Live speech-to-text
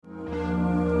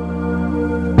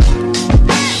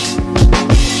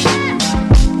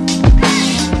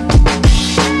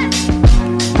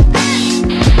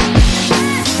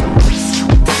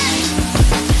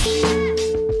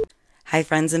Hi,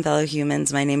 friends and fellow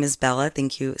humans. My name is Bella.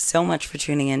 Thank you so much for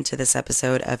tuning in to this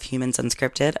episode of Humans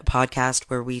Unscripted, a podcast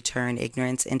where we turn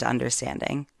ignorance into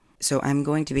understanding. So I'm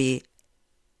going to be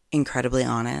incredibly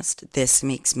honest. This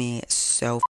makes me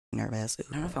so nervous.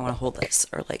 I don't know if I want to hold this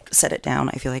or set it down.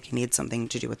 I feel like I need something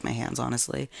to do with my hands,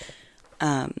 honestly.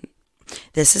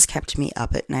 This has kept me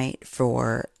up at night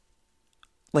for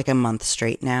a month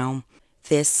straight now.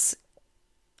 This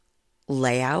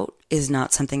layout is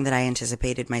not something that I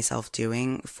anticipated myself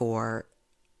doing for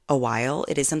a while.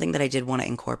 It is something that I did want to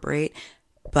incorporate,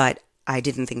 but I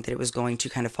didn't think that it was going to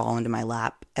kind of fall into my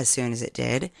lap as soon as it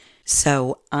did.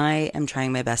 So I am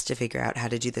trying my best to figure out how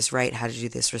to do this right, how to do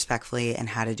this respectfully, and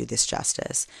how to do this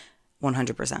justice.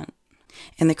 100%.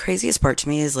 And the craziest part to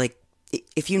me is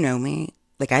if you know me,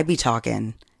 I'd be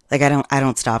talking. I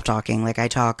don't stop talking. I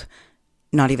talk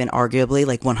not even arguably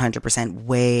 100%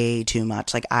 way too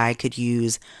much. I could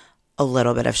use a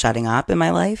little bit of shutting up in my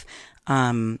life.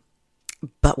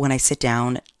 But when I sit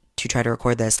down to try to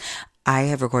record this, I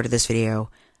have recorded this video.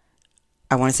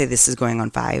 I want to say this is going on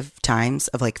 5 times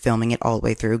of filming it all the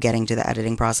way through, getting to the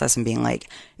editing process and being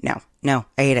no,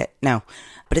 I hate it. No.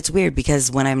 But it's weird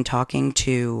because when I'm talking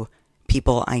to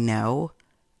people I know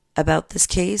about this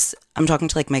case, I'm talking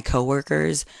to my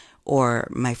coworkers or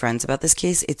my friends about this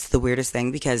case, it's the weirdest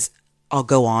thing because I'll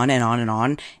go on and on and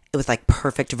on with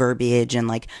perfect verbiage and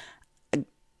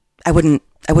I wouldn't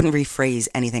rephrase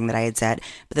anything that I had said.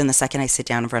 But then the second I sit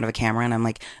down in front of a camera and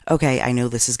I'm okay, I know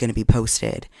this is going to be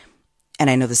posted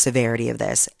and I know the severity of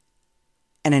this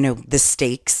and I know the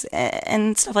stakes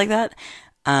and stuff like that.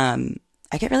 I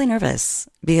get really nervous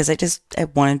because I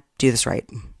want to do this right.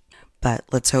 But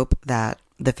let's hope that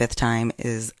the 5th time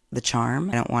is the charm.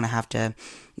 I don't want to have to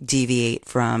deviate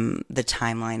from the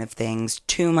timeline of things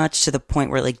too much to the point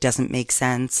where it doesn't make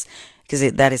sense,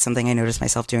 because that is something I notice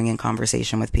myself doing in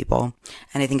conversation with people.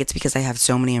 And I think it's because I have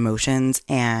so many emotions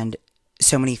and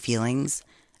so many feelings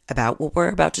about what we're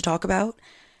about to talk about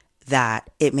that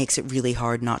it makes it really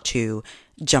hard not to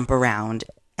jump around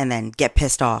and then get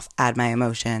pissed off, add my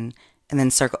emotion, and then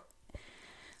circle.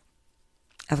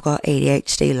 I've got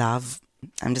ADHD, love.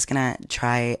 I'm just going to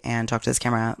try and talk to this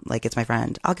camera like it's my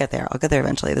friend. I'll get there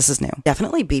eventually. This is new.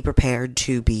 Definitely be prepared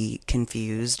to be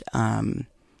confused. I'm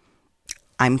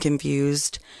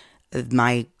confused.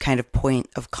 My kind of point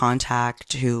of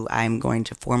contact, who I'm going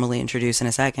to formally introduce in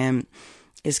a second,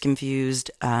 is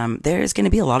confused. There is going to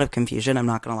be a lot of confusion, I'm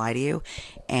not going to lie to you.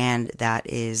 And that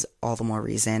is all the more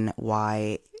reason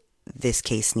why this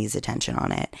case needs attention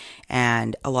on it.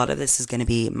 And a lot of this is going to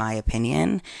be my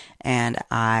opinion, and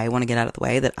I want to get out of the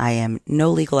way that I am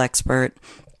no legal expert.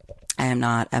 I am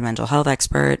not a mental health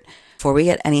expert. Before we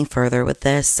get any further with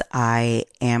this, I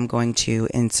am going to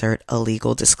insert a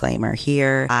legal disclaimer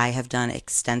here. I have done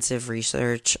extensive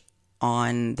research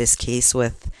on this case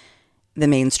with the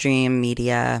mainstream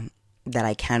media that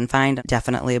I can find.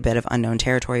 Definitely a bit of unknown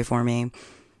territory for me.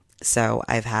 So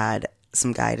I've had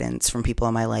some guidance from people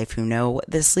in my life who know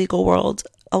this legal world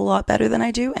a lot better than I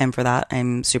do, and for that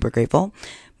I'm super grateful.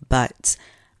 But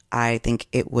I think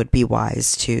it would be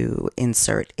wise to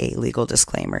insert a legal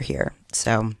disclaimer here.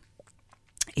 So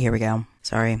here we go.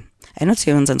 Sorry. I know it's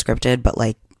Humans Unscripted, but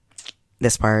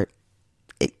this part's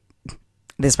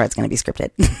going to be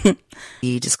scripted.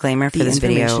 The disclaimer for this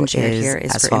video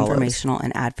is for follows. Informational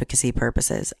and advocacy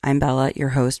purposes. I'm Bella, your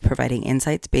host, providing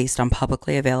insights based on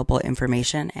publicly available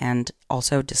information and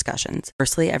also discussions.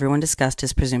 Firstly, everyone discussed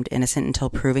is presumed innocent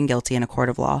until proven guilty in a court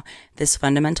of law. This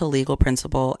fundamental legal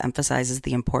principle emphasizes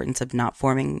the importance of not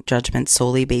forming judgments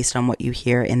solely based on what you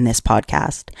hear in this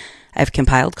podcast. I've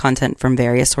compiled content from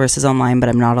various sources online, but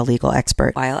I'm not a legal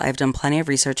expert. While I've done plenty of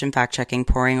research and fact-checking,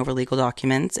 poring over legal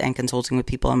documents, and consulting with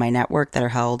people in my network that are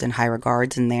held in high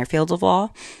regards in their fields of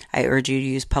law, I urge you to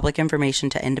use public information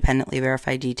to independently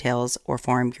verify details or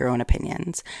form your own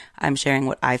opinions. I'm sharing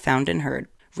what I found and heard.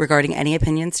 Regarding any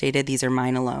opinions stated, these are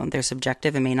mine alone. They're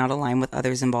subjective and may not align with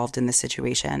others involved in this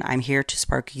situation. I'm here to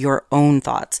spark your own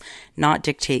thoughts, not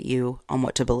dictate you on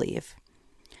what to believe.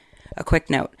 A quick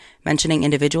note, mentioning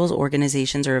individuals,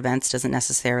 organizations, or events doesn't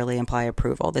necessarily imply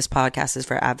approval. This podcast is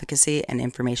for advocacy and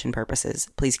information purposes.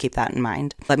 Please keep that in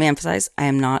mind. Let me emphasize, I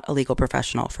am not a legal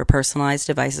professional. For personalized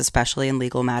advice, especially in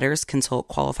legal matters, consult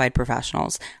qualified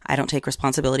professionals. I don't take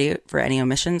responsibility for any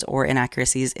omissions or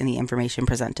inaccuracies in the information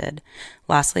presented.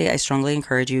 Lastly, I strongly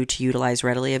encourage you to utilize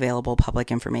readily available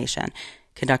public information.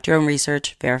 Conduct your own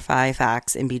research, verify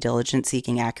facts, and be diligent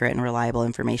seeking accurate and reliable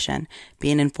information. Be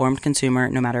an informed consumer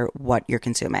no matter what you're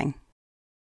consuming.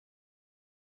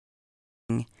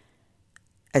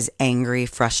 As angry,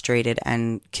 frustrated,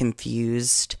 and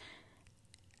confused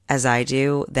as I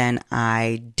do, then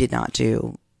I did not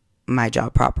do my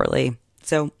job properly.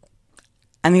 So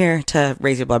I'm here to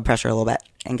raise your blood pressure a little bit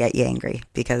and get you angry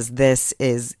because this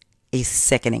is a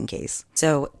sickening case.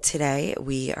 So today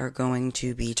we are going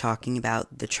to be talking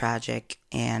about the tragic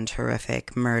and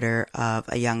horrific murder of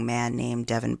a young man named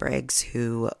Devin Briggs,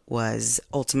 who was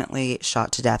ultimately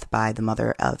shot to death by the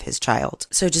mother of his child.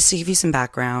 So just to give you some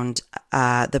background,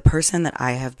 the person that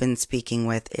I have been speaking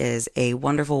with is a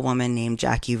wonderful woman named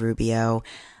Jackie Rubio.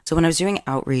 So when I was doing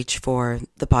outreach for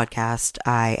the podcast,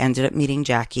 I ended up meeting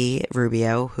Jackie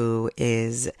Rubio, who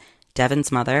is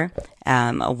Devin's mother,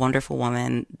 a wonderful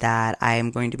woman that I am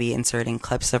going to be inserting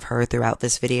clips of her throughout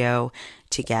this video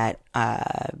to get,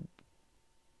 her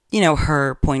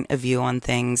point of view on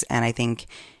things. And I think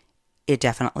it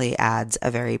definitely adds a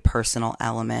very personal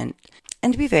element.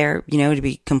 And to be fair, to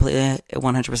be completely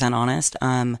 100% honest,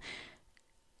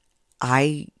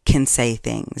 I can say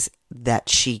things that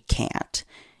she can't,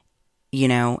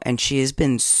 and she has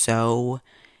been so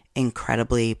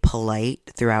incredibly polite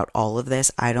throughout all of this.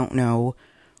 I don't know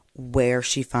where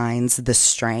she finds the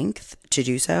strength to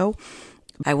do so.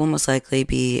 I will most likely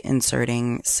be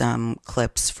inserting some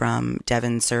clips from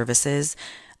Devin's services,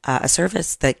 a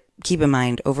service that, keep in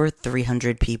mind, over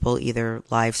 300 people either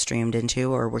live streamed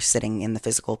into or were sitting in the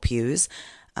physical pews.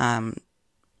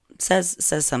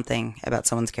 Says something about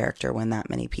someone's character when that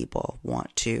many people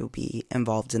want to be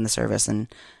involved in the service and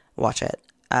watch it.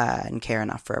 And care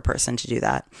enough for a person to do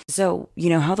that. So,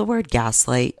 how the word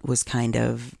gaslight was kind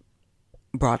of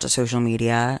brought to social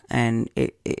media, and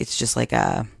it's just like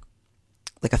a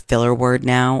filler word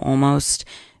now almost.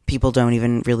 People don't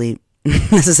even really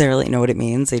necessarily know what it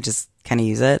means. They just kind of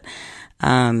use it.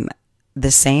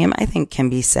 The same, I think, can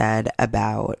be said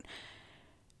about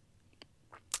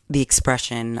the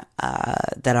expression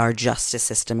that our justice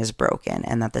system is broken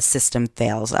and that the system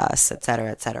fails us, et cetera,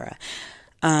 et cetera.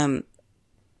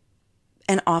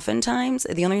 And oftentimes,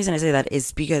 the only reason I say that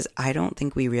is because I don't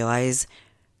think we realize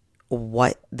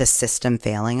what the system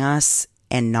failing us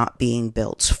and not being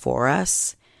built for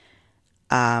us,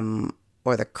 or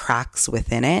the cracks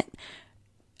within it.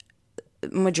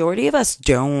 Majority of us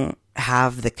don't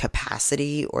have the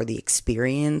capacity or the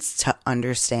experience to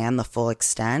understand the full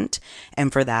extent.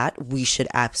 And for that, we should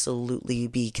absolutely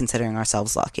be considering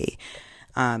ourselves lucky.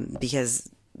 Because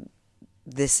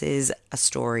this is a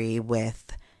story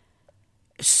with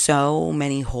so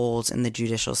many holes in the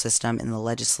judicial system, in the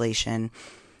legislation.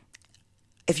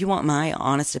 If you want my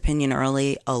honest opinion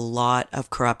early, a lot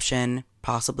of corruption,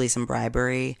 possibly some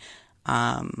bribery.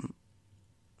 And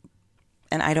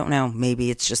I don't know,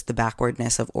 maybe it's just the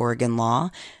backwardness of Oregon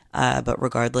law. But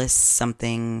regardless,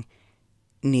 something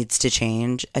needs to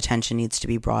change. Attention needs to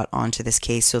be brought onto this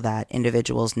case so that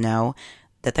individuals know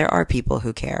that there are people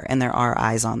who care and there are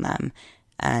eyes on them.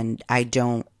 And I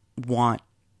don't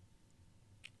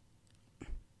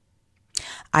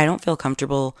feel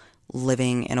comfortable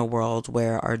living in a world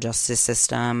where our justice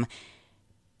system,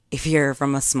 if you're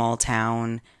from a small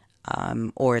town,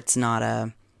 or it's not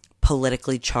a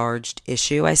politically charged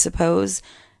issue, I suppose,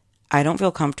 I don't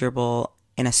feel comfortable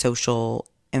in a social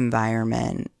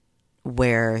environment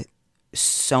where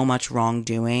so much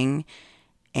wrongdoing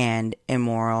and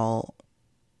immoral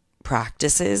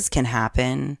practices can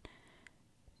happen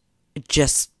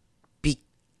just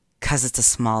because it's a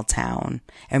small town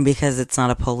and because it's not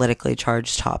a politically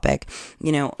charged topic.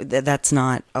 That's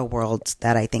not a world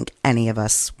that I think any of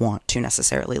us want to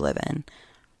necessarily live in.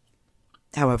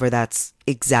 However, that's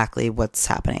exactly what's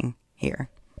happening here.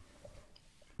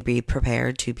 Be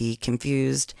prepared to be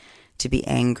confused, to be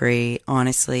angry.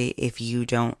 Honestly, if you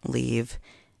don't leave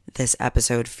this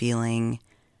episode feeling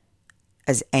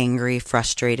as angry,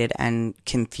 frustrated, and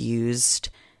confused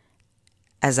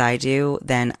as I do,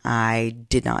 then I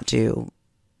did not do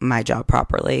my job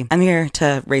properly. I'm here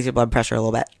to raise your blood pressure a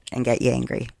little bit and get you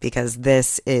angry because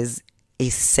this is a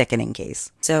sickening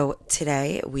case. So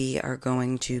today we are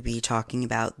going to be talking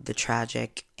about the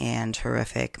tragic and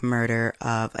horrific murder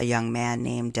of a young man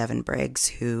named Devin Briggs,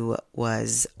 who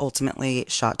was ultimately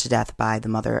shot to death by the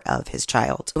mother of his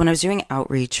child. When I was doing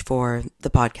outreach for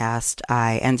the podcast,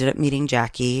 I ended up meeting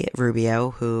Jackie Rubio,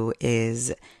 who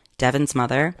is Devin's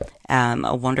mother,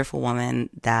 a wonderful woman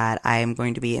that I am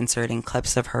going to be inserting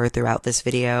clips of her throughout this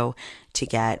video to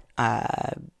get,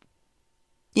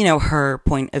 her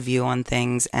point of view on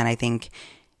things. And I think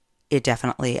it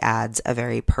definitely adds a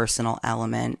very personal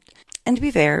element. And to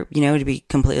be fair, to be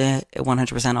completely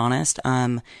 100% honest,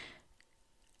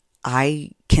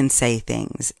 I can say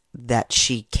things that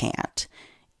she can't,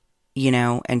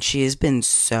 and she has been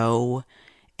so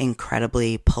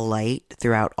incredibly polite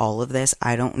throughout all of this.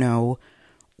 I don't know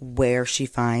where she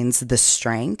finds the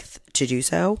strength to do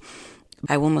so.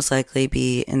 I will most likely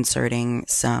be inserting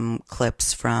some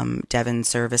clips from Devon's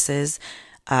services,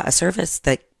 a service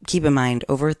that, keep in mind,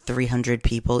 over 300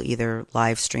 people either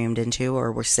live streamed into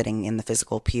or were sitting in the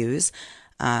physical pews.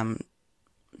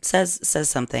 Says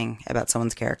something about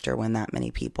someone's character when that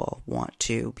many people want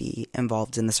to be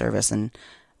involved in the service and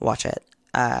watch it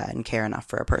and care enough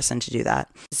for a person to do that.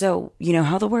 So, you know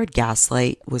how the word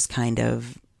gaslight was kind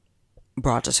of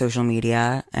brought to social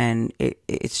media, and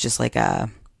it's just like a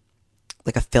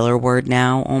filler word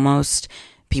now almost.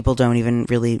 People don't even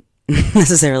really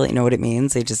necessarily know what it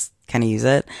means. They just kind of use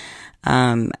it.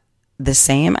 The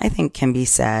same, I think, can be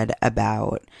said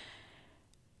about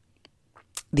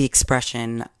the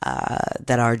expression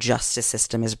that our justice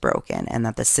system is broken and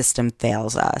that the system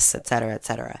fails us, et cetera, et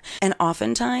cetera. And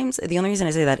oftentimes, the only reason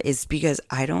I say that is because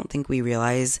I don't think we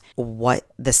realize what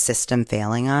the system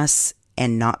failing us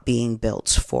and not being built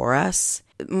for us.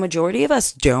 Majority of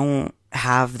us don't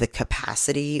have the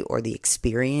capacity or the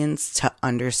experience to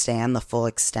understand the full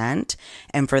extent.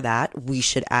 And for that, we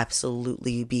should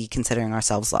absolutely be considering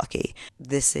ourselves lucky.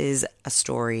 This is a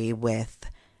story with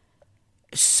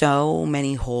so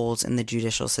many holes in the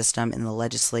judicial system, in the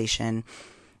legislation.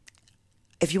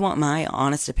 If you want my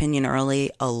honest opinion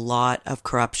early, a lot of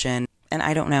corruption. And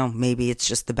I don't know, maybe it's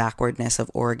just the backwardness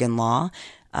of Oregon law.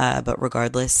 But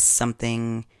regardless,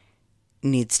 something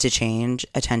needs to change.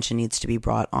 Attention needs to be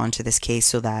brought onto this case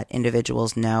so that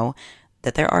individuals know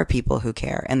that there are people who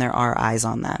care and there are eyes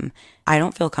on them. I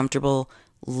don't feel comfortable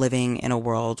living in a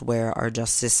world where our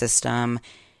justice system,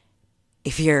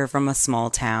 if you're from a small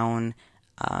town,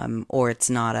 or it's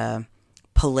not a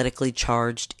politically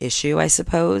charged issue, I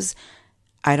suppose,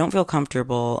 I don't feel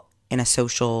comfortable in a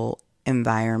social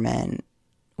environment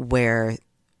where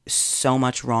so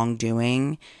much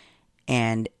wrongdoing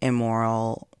and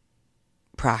immoral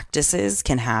practices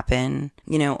can happen.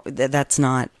 You know, that's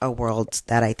not a world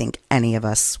that I think any of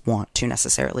us want to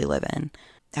necessarily live in.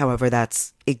 However,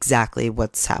 that's exactly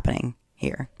what's happening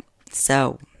here.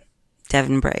 So,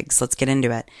 Devon Briggs, let's get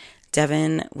into it.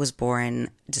 Devon was born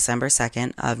December 2nd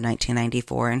of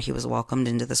 1994, and he was welcomed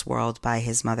into this world by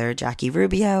his mother, Jackie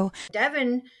Rubio.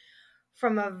 Devon,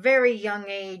 from a very young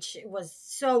age, was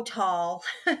so tall.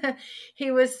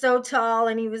 He was so tall,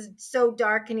 and he was so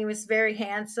dark, and he was very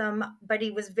handsome, but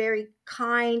he was very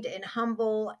kind and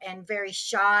humble and very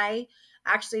shy,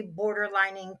 actually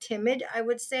borderlining timid, I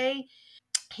would say.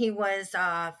 He was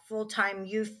a full-time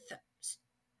youth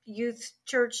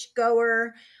church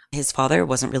goer. His father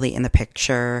wasn't really in the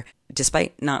picture,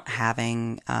 despite not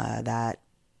having that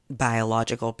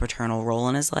biological paternal role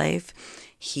in his life.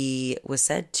 He was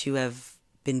said to have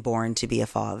been born to be a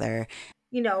father.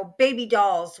 You know, baby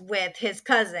dolls with his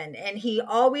cousin, and he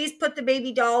always put the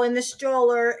baby doll in the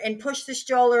stroller and pushed the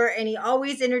stroller, and he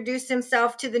always introduced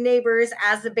himself to the neighbors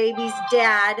as the baby's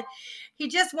dad. He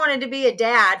just wanted to be a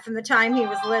dad from the time he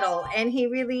was little, and he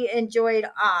really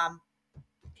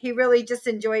just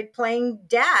enjoyed playing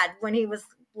dad when he was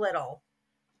little.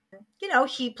 You know,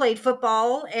 he played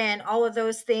football and all of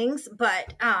those things,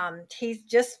 but he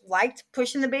just liked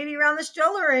pushing the baby around the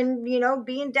stroller and, you know,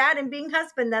 being dad and being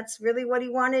husband. That's really what he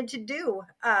wanted to do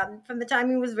from the time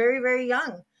he was very, very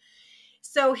young.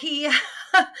 So he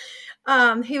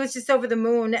was just over the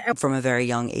moon. From a very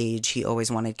young age, he always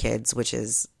wanted kids, which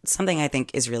is something I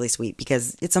think is really sweet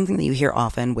because it's something that you hear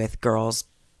often with girls,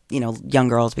 you know, young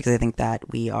girls, because I think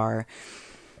that we are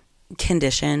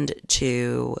conditioned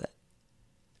to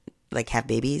like have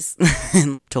babies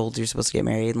and told you're supposed to get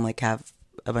married and like have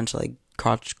a bunch of like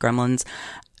crotch gremlins.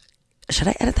 Should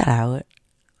I edit that out?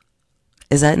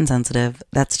 Is that insensitive?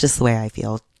 That's just the way I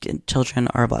feel. Children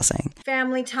are a blessing.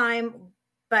 Family time,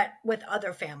 but with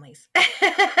other families.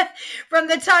 From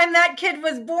the time that kid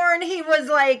was born, he was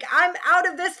like, I'm out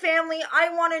of this family. I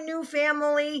want a new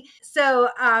family. So,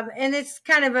 and it's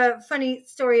kind of a funny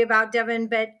story about Devon,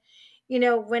 but, you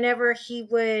know, whenever he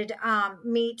would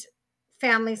meet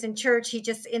families in church, he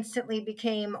just instantly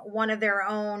became one of their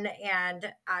own,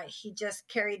 and he just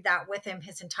carried that with him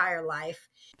his entire life.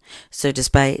 So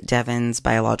despite Devon's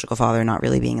biological father not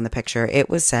really being in the picture, it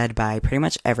was said by pretty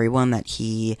much everyone that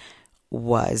he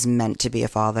was meant to be a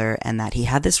father and that he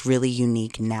had this really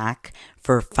unique knack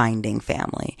for finding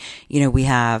family. You know, we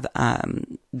have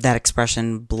that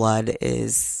expression, blood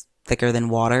is thicker than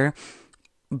water,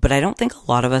 but I don't think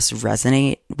a lot of us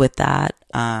resonate with that.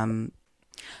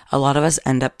 A lot of us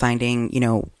end up finding, you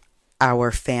know,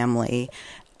 our family,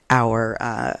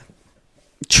 our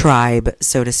tribe,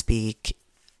 so to speak,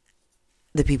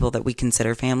 the people that we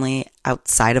consider family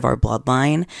outside of our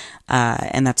bloodline.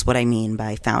 And that's what I mean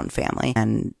by found family.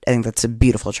 And I think that's a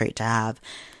beautiful trait to have.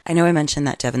 I know I mentioned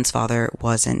that Devon's father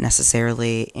wasn't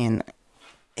necessarily in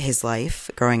his life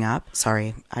growing up.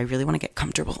 Sorry, I really want to get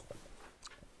comfortable.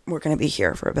 We're going to be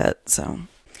here for a bit,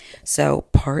 So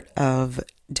part of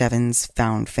Devin's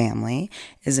found family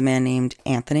is a man named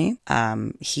Anthony.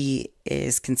 He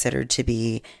is considered to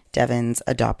be Devin's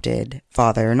adopted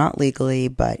father, not legally,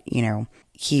 but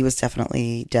he was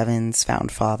definitely Devin's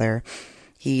found father.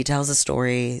 He tells a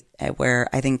story where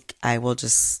I think I will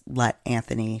just let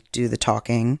Anthony do the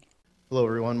talking. Hello,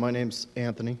 everyone. My name's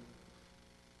Anthony.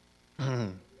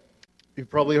 You've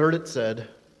probably heard it said,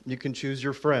 you can choose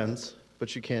your friends,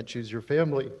 but you can't choose your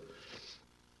family.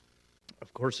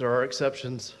 Of course, there are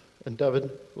exceptions, and Devin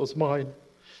was mine.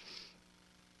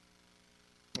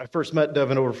 I first met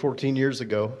Devin over 14 years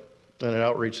ago at an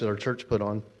outreach that our church put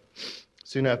on.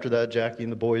 Soon after that, Jackie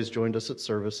and the boys joined us at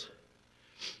service.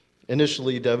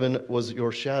 Initially, Devin was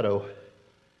your shadow.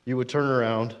 You would turn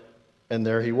around, and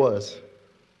there he was.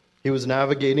 He was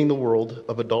navigating the world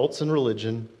of adults and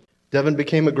religion. Devin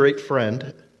became a great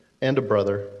friend and a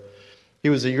brother. He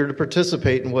was eager to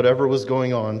participate in whatever was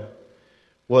going on,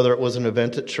 whether it was an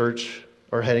event at church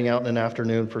or heading out in an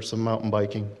afternoon for some mountain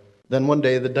biking. Then one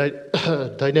day,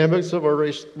 the dynamics of our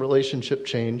relationship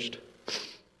changed.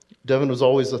 Devin was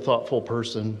always a thoughtful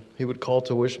person. He would call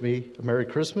to wish me a Merry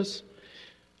Christmas,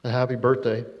 a happy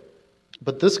birthday.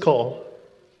 But this call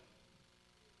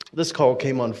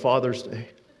came on Father's Day.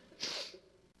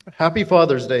 Happy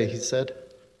Father's Day, he said.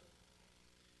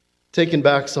 Taken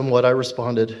back somewhat, I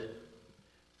responded,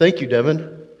 thank you,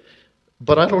 Devin,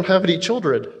 but I don't have any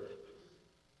children.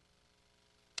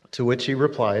 To which he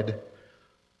replied,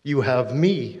 you have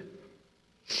me.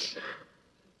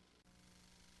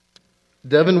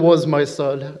 Devin was my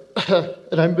son,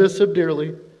 and I miss him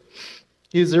dearly.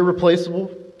 He is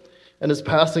irreplaceable, and his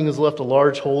passing has left a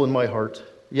large hole in my heart.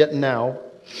 Yet now,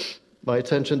 my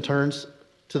attention turns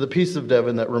to the piece of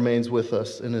Devin that remains with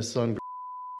us in his son.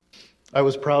 I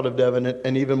was proud of Devin,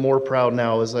 and even more proud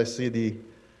now as I see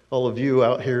all of you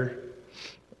out here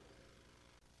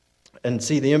and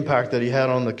see the impact that he had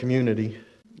on the community.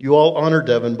 You all honor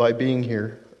Devin by being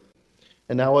here,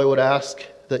 and now I would ask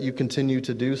that you continue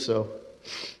to do so.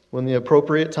 When the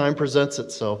appropriate time presents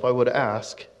itself, I would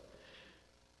ask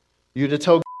you to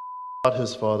tell about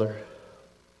his father.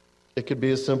 It could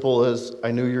be as simple as,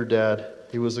 I knew your dad.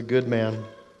 He was a good man.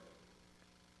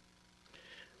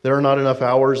 There are not enough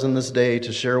hours in this day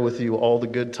to share with you all the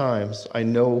good times. I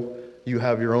know you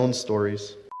have your own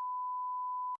stories.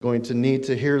 You're going to need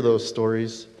to hear those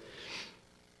stories,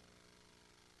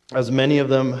 as many of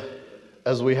them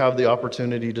as we have the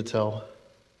opportunity to tell.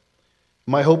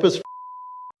 My hope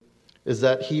is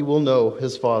that he will know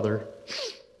his father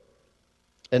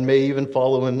and may even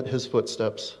follow in his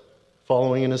footsteps,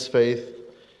 following in his faith,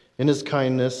 in his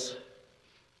kindness,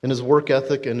 in his work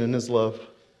ethic, and in his love.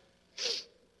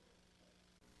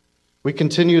 We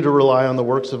continue to rely on the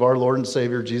works of our Lord and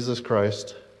Savior, Jesus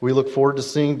Christ. We look forward to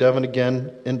seeing Devin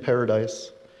again in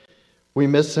paradise. We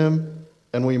miss him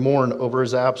and we mourn over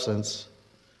his absence,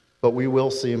 but we will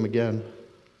see him again.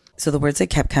 So the words that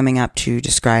kept coming up to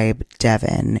describe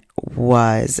Devin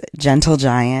was gentle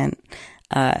giant,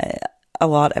 a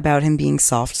lot about him being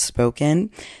soft-spoken.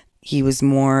 He was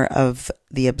more of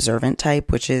the observant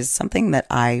type, which is something that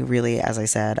I really, as I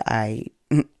said, I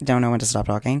don't know when to stop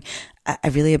talking. I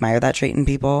really admire that trait in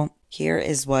people. Here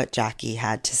is what Jackie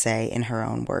had to say in her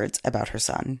own words about her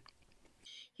son.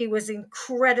 He was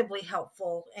incredibly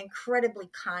helpful, incredibly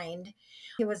kind.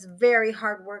 He was very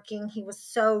hardworking. He was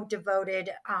so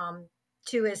devoted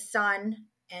to his son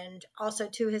and also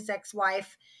to his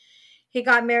ex-wife. He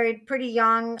got married pretty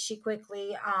young. She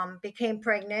quickly became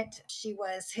pregnant. She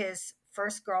was his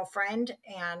first girlfriend,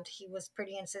 and he was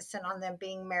pretty insistent on them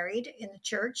being married in the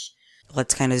church.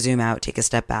 Let's kind of zoom out, take a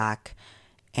step back,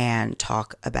 and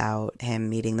talk about him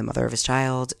meeting the mother of his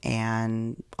child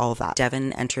and all of that.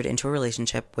 Devin entered into a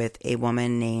relationship with a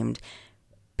woman named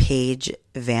Paige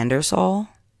Vandersol.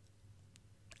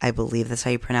 I believe that's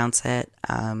how you pronounce it.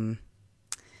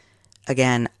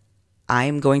 Again,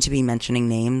 I'm going to be mentioning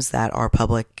names that are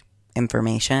public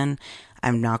information.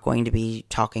 I'm not going to be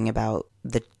talking about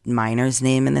the minor's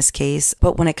name in this case.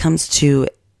 But when it comes to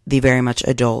the very much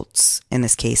adults in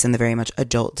this case and the very much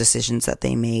adult decisions that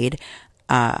they made,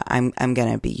 I'm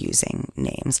going to be using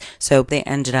names. So they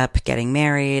ended up getting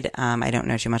married. I don't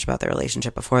know too much about their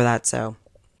relationship before that, so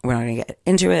we're not going to get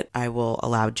into it. I will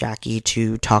allow Jackie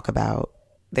to talk about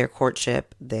their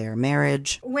courtship, their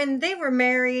marriage. When they were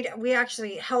married, we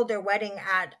actually held their wedding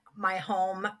at my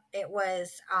home. It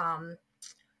was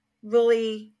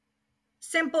really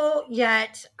simple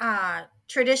yet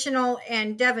traditional,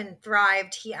 and Devin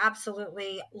thrived. He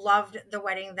absolutely loved the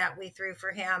wedding that we threw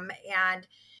for him, and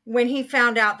when he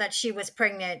found out that she was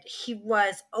pregnant, he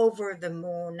was over the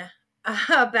moon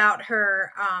about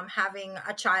her having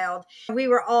a child. We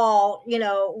were all,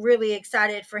 really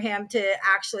excited for him to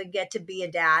actually get to be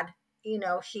a dad. He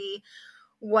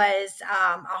was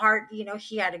a hard,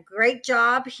 he had a great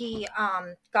job. He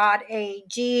got a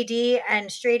GED,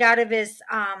 and straight out of his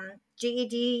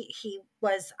GED, he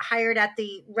was hired at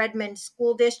the Redmond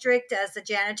School District as a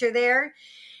janitor there.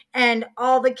 And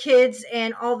all the kids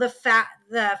and all the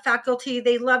faculty,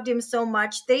 they loved him so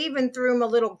much. They even threw him a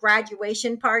little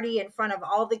graduation party in front of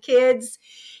all the kids.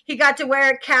 He got to wear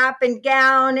a cap and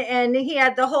gown, and he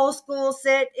had the whole school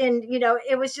sit, and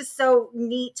it was just so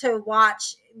neat to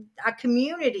watch a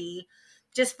community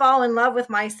just fall in love with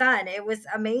my son. It was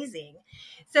amazing.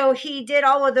 So he did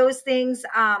all of those things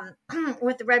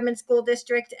with the Redmond School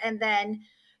District. And then,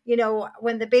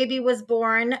 when the baby was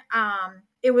born,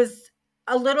 it was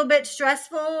a little bit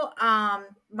stressful.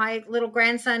 My little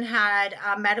grandson had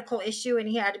a medical issue, and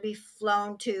he had to be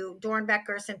flown to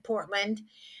Dornbeckers in Portland.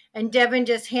 And Devin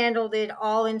just handled it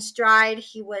all in stride.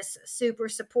 He was super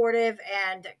supportive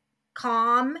and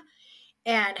calm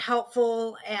and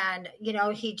helpful, and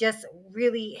he just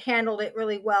really handled it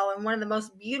really well. And one of the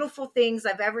most beautiful things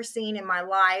I've ever seen in my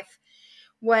life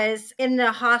was in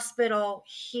the hospital.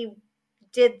 He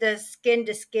did the skin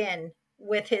to skin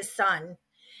with his son.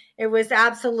 It was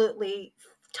absolutely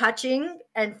touching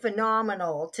and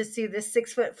phenomenal to see this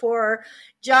 6'4"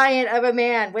 giant of a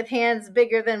man with hands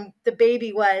bigger than the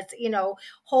baby was,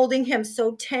 holding him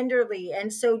so tenderly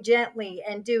and so gently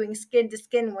and doing skin to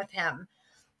skin with him.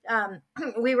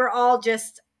 We were all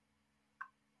just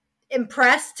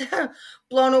impressed,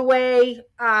 blown away,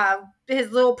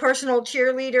 his little personal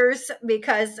cheerleaders,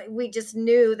 because we just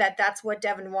knew that that's what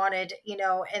Devin wanted,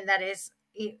 and that is,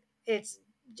 it's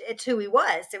who he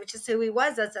was. It was just who he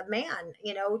was as a man,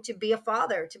 to be a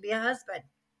father, to be a husband.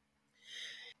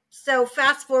 So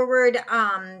fast forward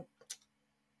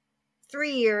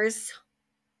 3 years,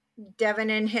 Devin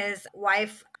and his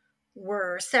wife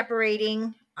were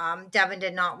separating. Devin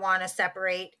did not want to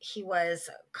separate. He was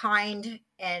kind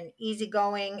and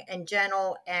easygoing and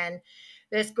gentle, and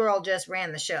this girl just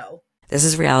ran the show. This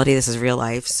is reality. This is real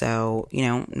life. So,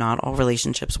 not all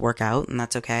relationships work out, and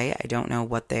that's okay. I don't know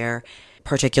what their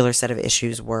particular set of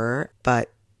issues were,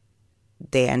 but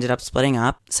they ended up splitting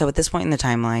up. So at this point in the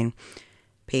timeline,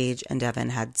 Paige and Devin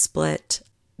had split.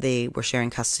 They were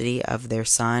sharing custody of their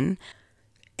son.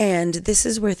 And this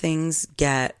is where things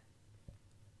get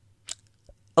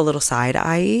a little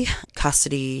side-eye.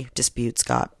 Custody disputes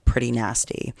got pretty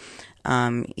nasty.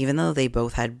 Even though they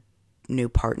both had new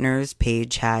partners,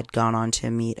 Paige had gone on to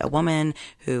meet a woman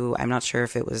who, I'm not sure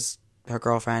if it was her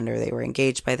girlfriend or they were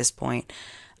engaged by this point.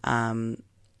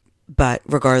 But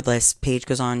regardless, Paige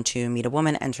goes on to meet a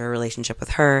woman, enter a relationship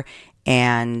with her,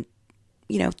 and,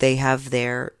 they have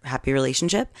their happy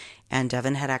relationship. And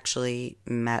Devin had actually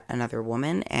met another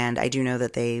woman, and I do know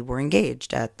that they were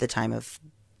engaged at the time of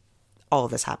all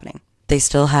of this happening. They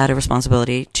still had a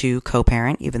responsibility to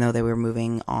co-parent, even though they were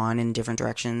moving on in different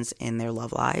directions in their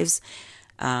love lives.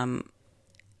 And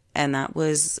that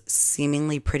was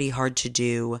seemingly pretty hard to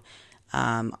do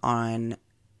on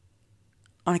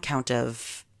account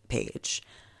of Paige.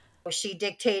 She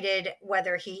dictated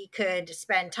whether he could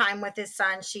spend time with his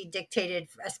son. She dictated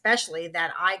especially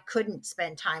that I couldn't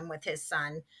spend time with his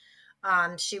son.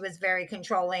 She was very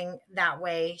controlling that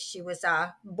way. She was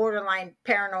borderline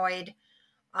paranoid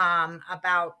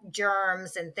about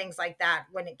germs and things like that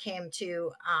when it came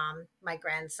to my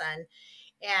grandson.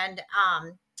 And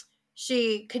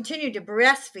she continued to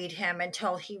breastfeed him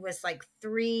until he was like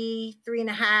three and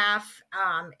a half.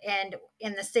 And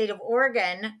in the state of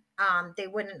Oregon, they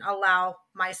wouldn't allow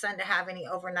my son to have any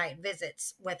overnight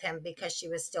visits with him because she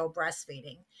was still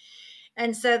breastfeeding.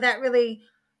 And so that really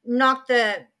knocked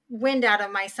the wind out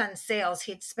of my son's sails.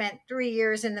 He'd spent 3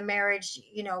 years in the marriage,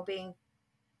 being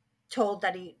told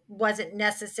that he wasn't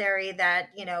necessary, that,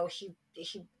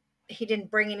 he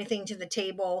didn't bring anything to the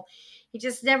table. He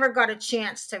just never got a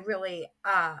chance to really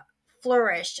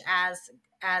flourish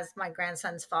as my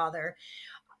grandson's father.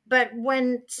 But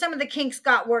when some of the kinks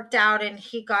got worked out and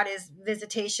he got his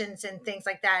visitations and things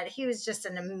like that, he was just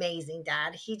an amazing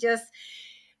dad. He just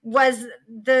was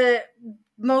the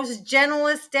most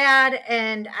gentlest dad,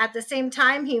 and at the same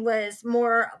time he was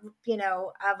more,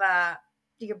 of a,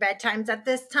 your bedtimes at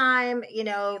this time,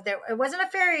 it wasn't a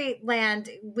fairyland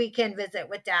weekend visit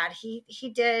with dad. He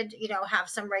did, have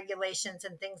some regulations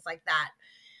and things like that.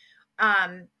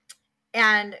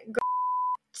 And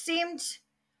seemed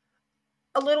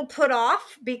a little put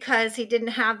off because he didn't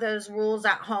have those rules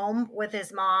at home with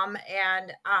his mom.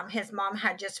 And his mom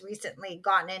had just recently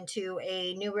gotten into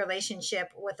a new relationship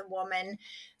with a woman.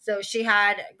 So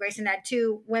Grayson had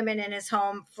two women in his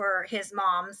home for his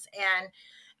moms. And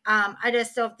I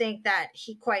just don't think that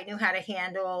he quite knew how to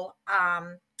handle,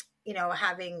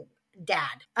 having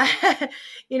dad.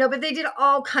 But they did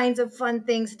all kinds of fun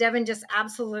things. Devin just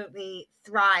absolutely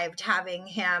thrived having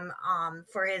him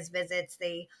for his visits.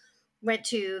 They went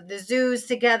to the zoos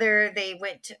together. They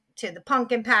went to the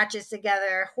pumpkin patches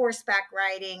together, horseback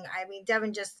riding. I mean,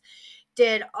 Devin just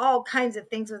did all kinds of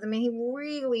things with him. And he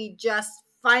really just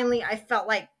finally, I felt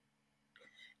like,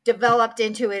 developed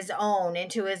into his own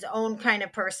kind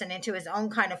of person, into his own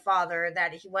kind of father,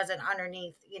 that he wasn't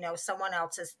underneath, someone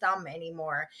else's thumb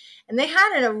anymore. And they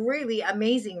had a really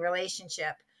amazing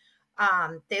relationship.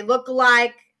 They look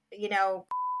alike,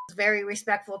 very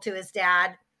respectful to his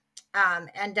dad.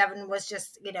 And Devin was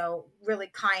just,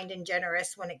 really kind and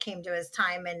generous when it came to his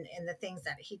time and the things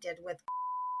that he did with.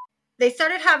 They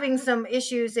started having some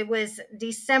issues. It was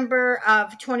December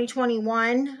of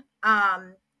 2021.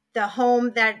 The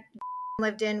home that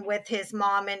lived in with his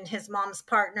mom and his mom's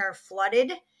partner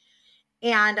flooded.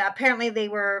 And apparently they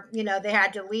were, they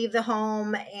had to leave the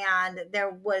home, and there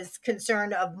was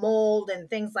concern of mold and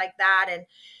things like that. And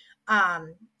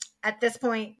at this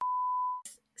point,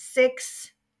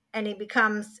 6, and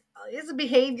his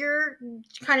behavior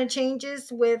kind of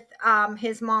changes with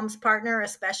his mom's partner,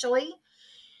 especially.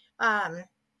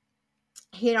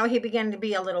 He began to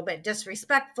be a little bit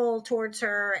disrespectful towards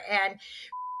her, and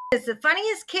is the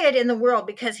funniest kid in the world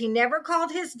because he never called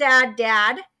his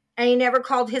dad and he never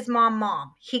called his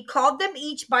mom. He called them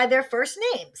each by their first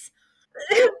names.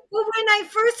 Well, when I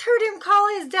first heard him call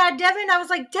his dad Devin, I was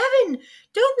like, Devin,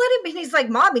 don't let him. And he's like,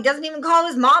 Mom, he doesn't even call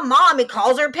his mom. He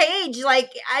calls her Paige.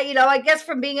 Like, I guess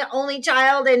from being an only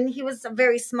child, and he was a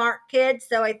very smart kid.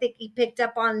 So I think he picked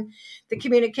up on the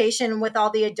communication with all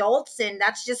the adults, and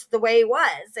that's just the way he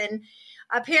was. And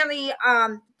apparently,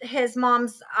 his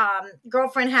mom's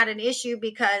girlfriend had an issue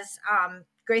because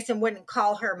Grayson wouldn't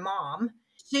call her mom.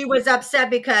 She was upset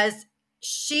because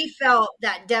she felt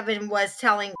that Devin was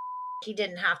telling he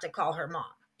didn't have to call her mom.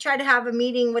 Tried to have a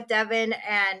meeting with Devin,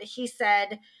 and he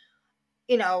said,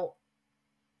 he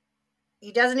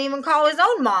doesn't even call his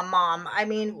own mom. I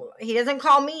mean, he doesn't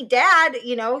call me dad.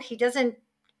 He doesn't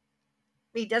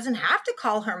have to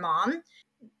call her mom.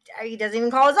 He doesn't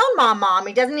even call his own mom.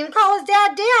 He doesn't even call his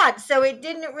dad. So it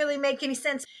didn't really make any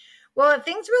sense. Well,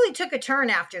 things really took a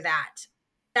turn after that.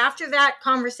 After that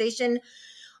conversation,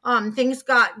 things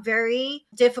got very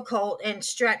difficult and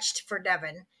stretched for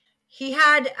Devin. He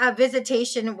had a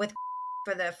visitation with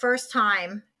for the first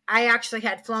time. I actually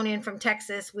had flown in from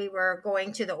Texas. We were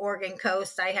going to the Oregon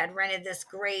coast. I had rented this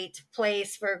great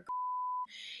place for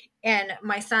and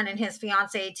my son and his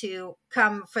fiance to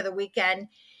come for the weekend.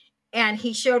 And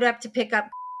he showed up to pick up,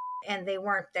 and they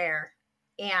weren't there.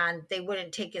 And they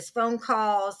wouldn't take his phone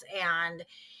calls. And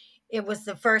it was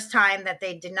the first time that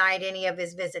they denied any of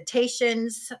his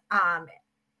visitations.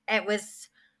 It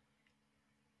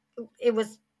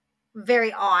was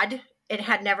very odd. It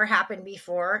had never happened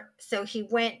before. So he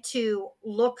went to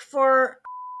look for,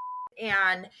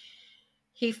 and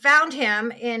he found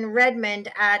him in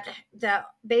Redmond at the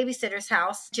babysitter's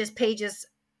house, just Paige's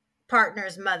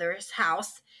partner's mother's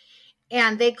house.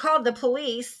 And they called the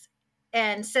police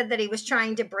and said that he was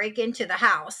trying to break into the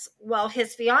house. Well,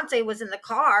 his fiance was in the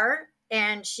car,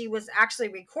 and she was actually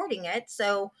recording it.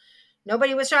 So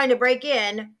nobody was trying to break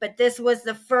in, but this was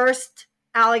the first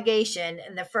allegation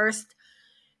and the first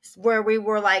where we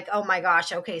were like, oh my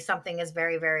gosh, okay, something is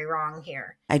very, very wrong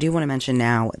here. I do want to mention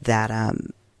now that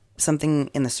something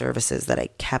in the services that I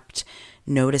kept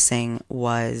noticing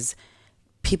was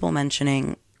people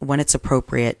mentioning when it's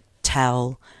appropriate,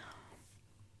 tell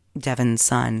Devin's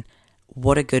son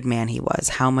what a good man he was,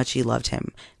 how much he loved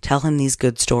him. Tell him these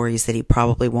good stories that he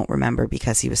probably won't remember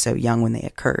because he was so young when they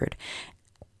occurred.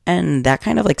 And that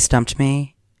kind of like stumped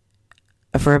me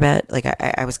for a bit. Like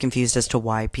I was confused as to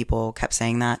why people kept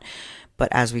saying that. But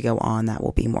as we go on, that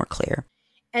will be more clear.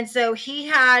 And so he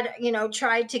had,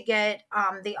 tried to get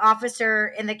the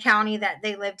officer in the county that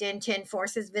they lived in to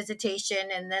enforce his visitation.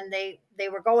 And then they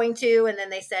were going to, and then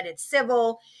they said it's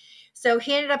civil. So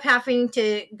he ended up having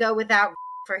to go without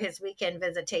for his weekend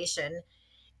visitation.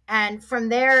 And from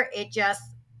there, it just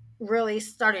really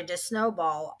started to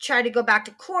snowball. Tried to go back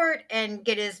to court and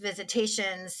get his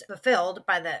visitations fulfilled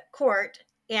by the court.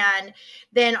 And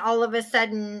then all of a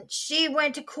sudden she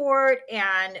went to court,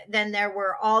 and then there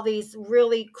were all these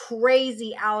really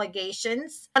crazy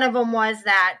allegations. One of them was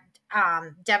that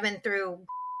Devin threw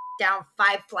down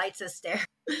 5 flights of stairs.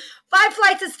 5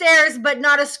 flights of stairs, but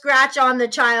not a scratch on the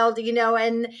child,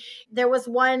 and there was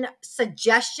one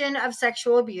suggestion of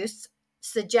sexual abuse.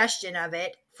 Suggestion of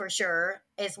it, for sure,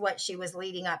 is what she was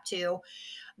leading up to.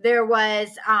 There was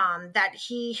that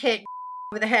he hit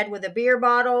over the head with a beer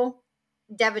bottle.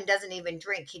 Devin doesn't even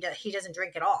drink. He doesn't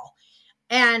drink at all.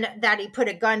 And that he put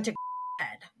a gun to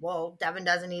head. Well, Devin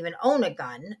doesn't even own a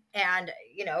gun. And,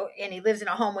 and he lives in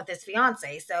a home with his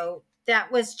fiance. So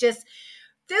that was just,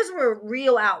 those were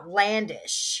real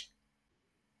outlandish.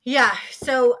 Yeah.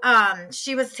 So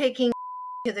she was taking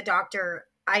to the doctor,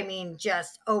 I mean,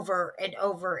 just over and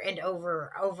over and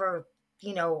over,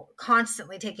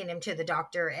 constantly taking him to the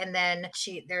doctor. And then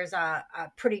there's a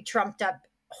pretty trumped up,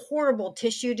 horrible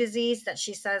tissue disease that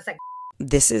she says that.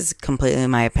 This is completely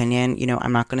my opinion.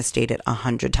 I'm not going to state it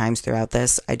 100 times throughout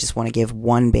this. I just want to give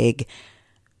one big,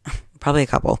 probably a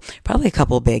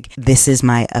couple big, this is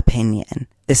my opinion.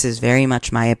 This is very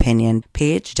much my opinion.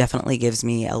 Paige definitely gives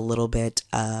me a little bit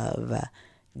of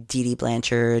Dee Dee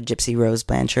Blanchard, Gypsy Rose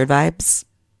Blanchard vibes,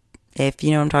 if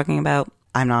you know what I'm talking about.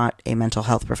 I'm not a mental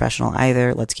health professional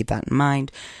either. Let's keep that in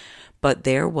mind. But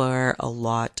there were a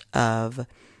lot of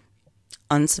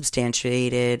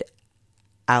unsubstantiated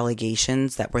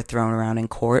allegations that were thrown around in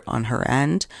court on her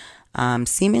end.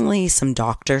 Seemingly some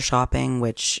doctor shopping,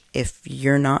 which if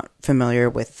you're not familiar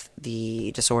with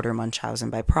the disorder Munchausen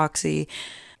by proxy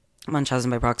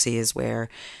is where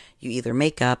you either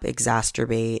make up,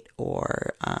 exacerbate,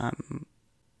 or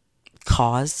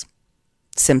cause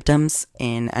symptoms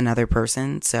in another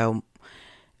person. So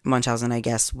Munchausen, I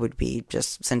guess,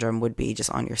 syndrome would be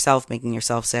just on yourself, making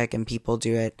yourself sick, and people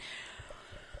do it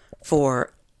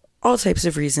for all types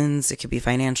of reasons. It could be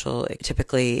financial.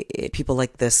 Typically, people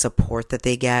like the support that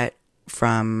they get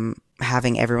from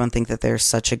having everyone think that they're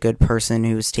such a good person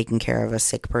who's taking care of a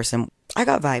sick person. I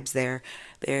got vibes there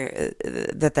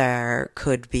that there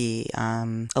could be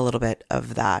a little bit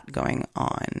of that going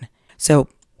on. So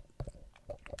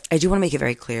I do want to make it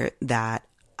very clear that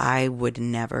I would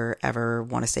never, ever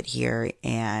want to sit here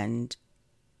and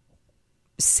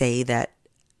say that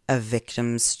a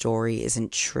victim's story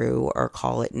isn't true or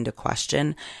call it into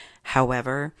question.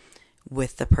 However,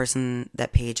 with the person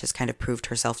that Paige has kind of proved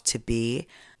herself to be,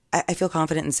 I feel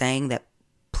confident in saying that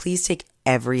please take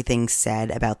everything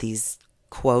said about these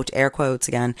quote, air quotes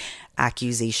again,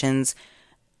 accusations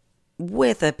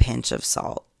with a pinch of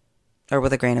salt, or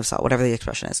with a grain of salt, whatever the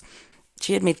expression is.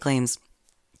 She had made claims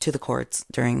to the courts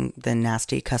during the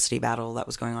nasty custody battle that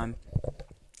was going on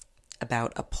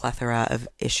about a plethora of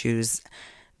issues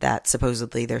that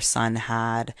supposedly their son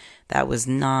had that was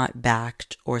not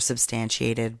backed or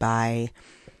substantiated by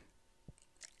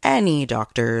any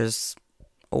doctors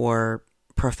or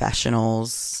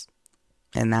professionals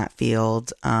in that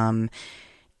field.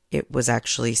 It was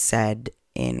actually said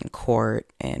in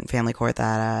family court,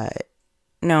 that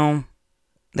no,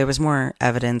 there was more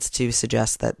evidence to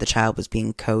suggest that the child was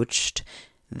being coached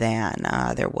than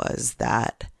there was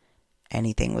that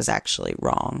anything was actually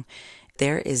wrong.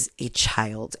 There is a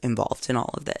child involved in all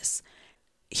of this.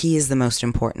 He is the most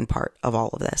important part of all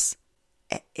of this.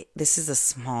 This is a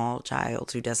small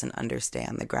child who doesn't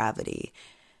understand the gravity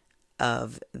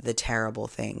of the terrible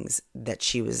things that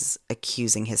she was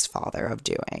accusing his father of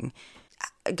doing.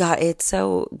 God, it's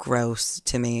so gross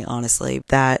to me, honestly,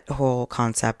 that whole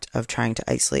concept of trying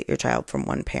to isolate your child from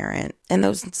one parent. And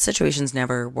those situations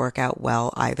never work out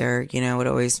well either. It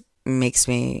always makes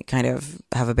me kind of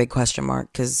have a big question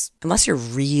mark, because unless you're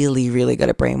really, really good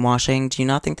at brainwashing, do you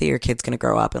not think that your kid's going to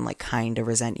grow up and kind of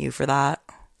resent you for that?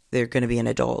 They're going to be an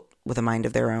adult with a mind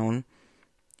of their own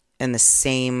and the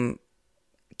same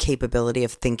capability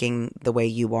of thinking the way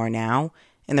you are now,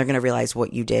 and they're going to realize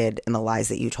what you did and the lies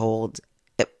that you told.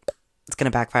 It's going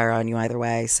to backfire on you either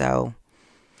way. So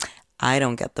I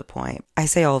don't get the point. I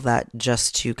say all of that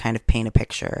just to kind of paint a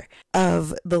picture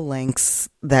of the lengths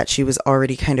that she was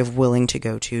already kind of willing to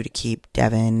go to keep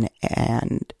Devin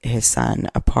and his son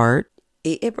apart.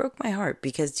 It broke my heart,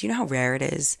 because do you know how rare it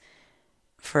is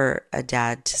for a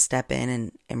dad to step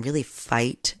in and really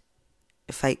fight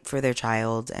for their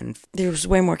child? And there's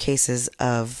way more cases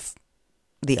of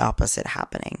the opposite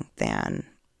happening than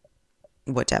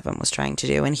what Devin was trying to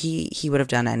do. And he would have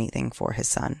done anything for his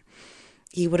son.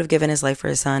 He would have given his life for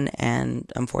his son,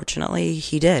 and unfortunately,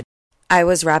 he did. I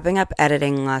was wrapping up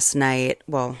editing last night.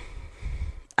 Well,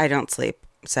 I don't sleep,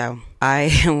 so I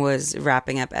was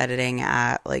wrapping up editing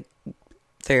at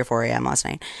 3 or 4 a.m.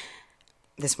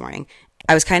 this morning.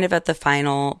 I was kind of at the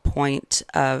final point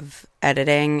of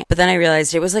editing, but then I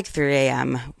realized it was 3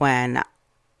 a.m. when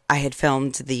I had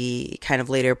filmed the kind of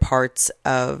later parts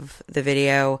of the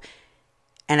video,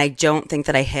 And I don't think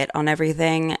that I hit on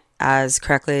everything as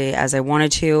correctly as I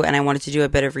wanted to, and I wanted to do a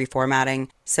bit of reformatting.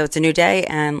 So it's a new day,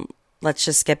 and let's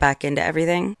just get back into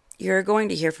everything. You're going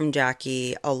to hear from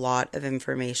Jackie a lot of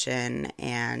information,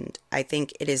 and I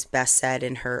think it is best said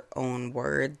in her own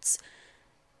words.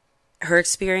 Her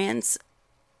experience,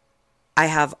 I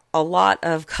have a lot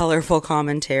of colorful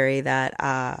commentary that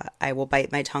I will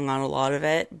bite my tongue on a lot of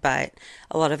it, but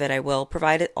a lot of it I will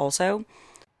provide it also.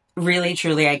 Really,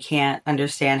 truly, I can't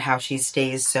understand how she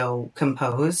stays so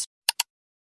composed.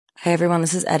 Hey everyone,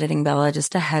 this is Editing Bella.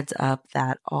 Just a heads up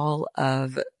that all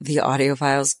of the audio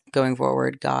files going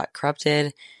forward got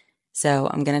corrupted. So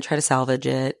I'm going to try to salvage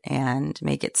it and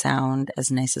make it sound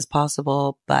as nice as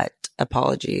possible, but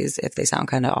apologies if they sound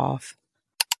kind of off.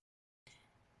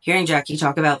 Hearing Jackie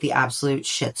talk about the absolute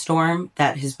shitstorm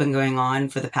that has been going on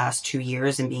for the past 2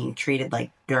 years and being treated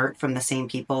like dirt from the same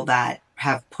people that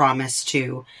have promised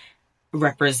to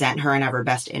represent her and have her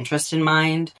best interest in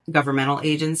mind, governmental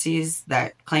agencies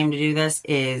that claim to do this,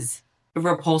 is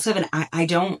repulsive. And I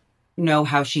don't know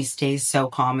how she stays so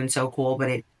calm and so cool,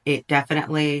 but it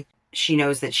definitely, she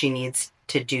knows that she needs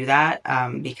to do that,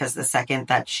 because the second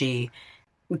that she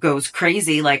goes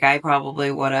crazy, like I probably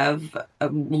would have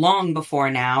long before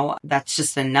now, that's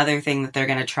just another thing that they're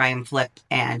going to try and flip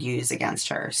and use against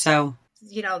her. So,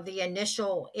 the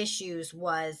initial issues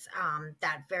was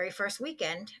that very first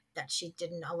weekend that she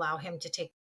didn't allow him to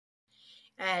take.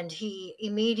 And he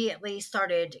immediately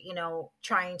started,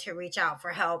 trying to reach out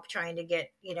for help, trying to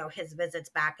get, his visits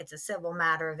back. It's a civil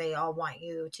matter. They all want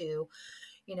you to,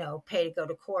 pay to go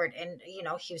to court. And,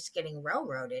 he was getting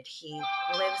railroaded. He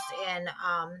lives in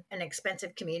an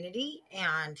expensive community,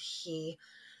 and he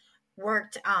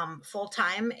worked full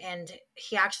time, and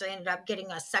he actually ended up getting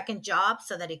a second job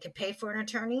so that he could pay for an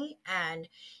attorney, and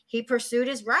he pursued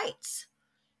his rights.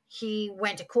 He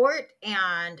went to court,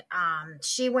 and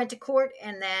she went to court,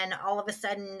 and then all of a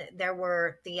sudden there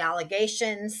were the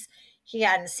allegations. He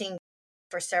hadn't seen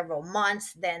for several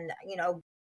months. Then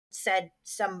said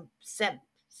some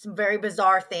very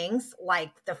bizarre things,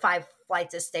 like the 5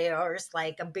 flights of stairs,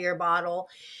 like a beer bottle,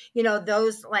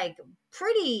 those like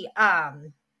pretty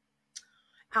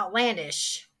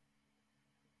outlandish.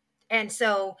 And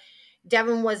so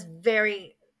Devin was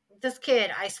this kid,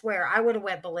 I swear, I would have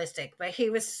went ballistic, but he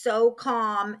was so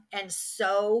calm and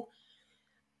so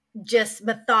just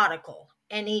methodical.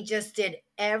 And he just did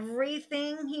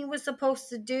everything he was supposed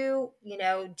to do.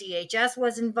 DHS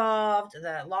was involved,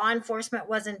 the law enforcement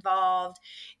was involved,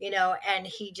 and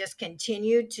he just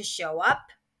continued to show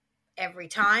up every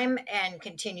time and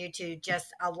continue to just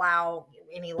allow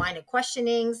any line of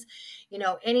questionings,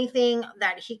 anything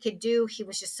that he could do. He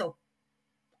was just so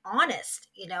honest,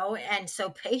 and so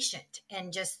patient,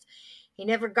 and just, he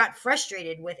never got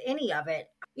frustrated with any of it,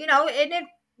 and it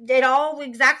did all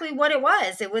exactly what it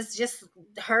was. It was just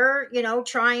her,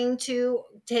 trying to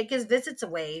take his visits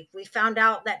away. We found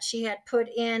out that she had put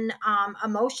in a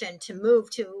motion to move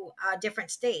to a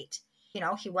different state.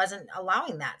 He wasn't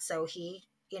allowing that. So he,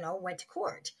 went to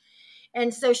court.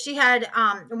 And so she had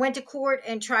went to court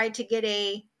and tried to get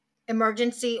a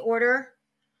emergency order,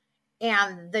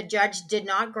 and the judge did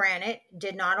not grant it,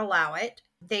 did not allow it.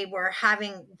 They were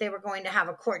going to have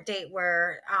a court date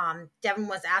where Devin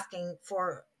was asking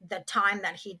for the time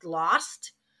that he'd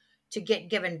lost to get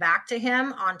given back to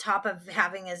him, on top of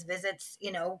having his visits,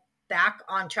 back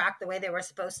on track the way they were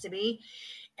supposed to be.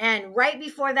 And right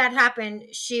before that happened,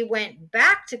 she went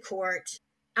back to court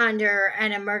under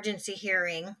an emergency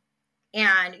hearing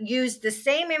and used the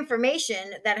same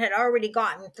information that had already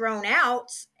gotten thrown out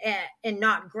and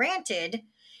not granted,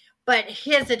 but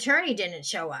his attorney didn't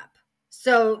show up.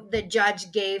 So the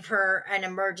judge gave her an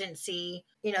emergency,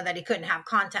 that he couldn't have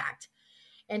contact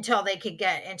until they could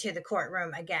get into the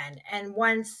courtroom again. And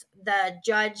once the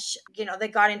judge, they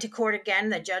got into court again,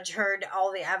 the judge heard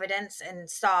all the evidence and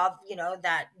saw,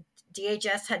 that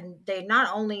DHS they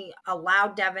not only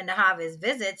allowed Devin to have his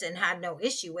visits and had no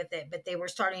issue with it, but they were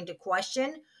starting to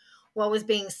question what was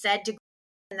being said to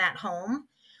in that home.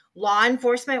 Law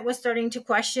enforcement was starting to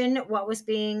question what was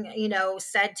being,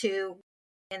 said to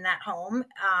in that home.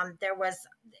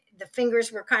 The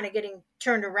fingers were kind of getting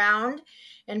turned around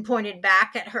and pointed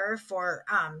back at her for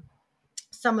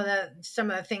some of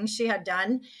the things she had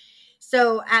done.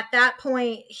 So at that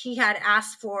point, he had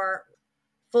asked for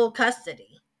full custody.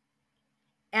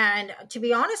 And to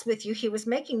be honest with you, he was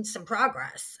making some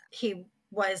progress. He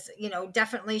was,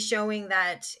 definitely showing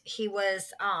that he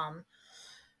was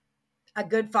a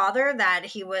good father, that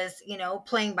he was,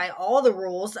 playing by all the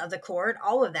rules of the court,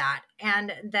 all of that.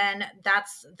 And then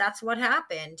that's what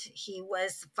happened. He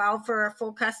was filed for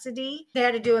full custody. They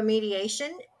had to do a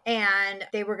mediation, and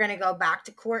they were going to go back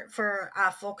to court for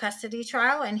a full custody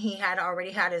trial, and he had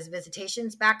already had his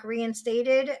visitations back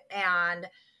reinstated, and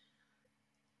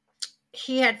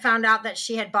he had found out that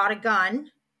she had bought a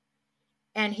gun.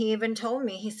 And he even told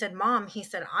me, he said, Mom, he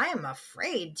said, I am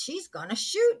afraid she's going to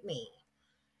shoot me.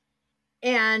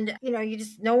 And, you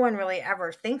just, no one really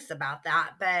ever thinks about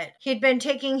that. But he'd been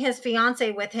taking his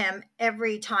fiance with him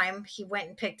every time he went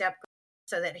and picked up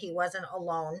so that he wasn't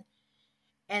alone.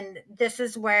 And this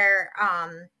is where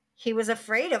he was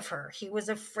afraid of her. He was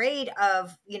afraid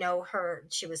of, her.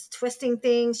 She was twisting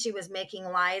things. She was making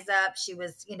lies up. She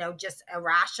was, just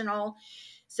irrational.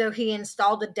 So he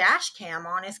installed a dash cam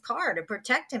on his car to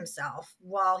protect himself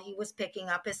while he was picking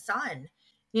up his son.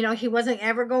 He wasn't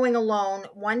ever going alone.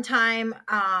 One time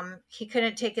he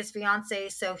couldn't take his fiance,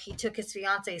 so he took his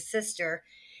fiance's sister.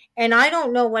 And I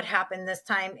don't know what happened this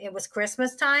time. It was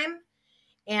Christmas time,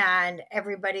 and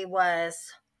everybody was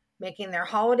making their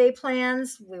holiday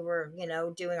plans. We were,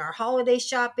 doing our holiday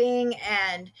shopping,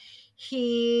 and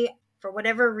he, for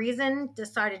whatever reason,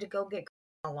 decided to go get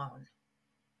alone.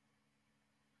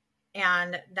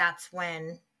 And that's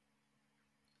when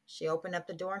she opened up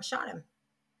the door and shot him.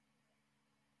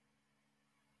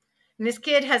 And this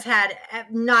kid has had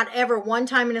not ever one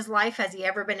time in his life has he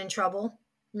ever been in trouble.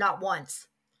 Not once.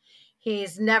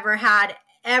 He's never had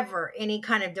ever any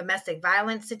kind of domestic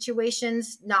violence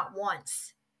situations. Not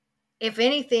once. If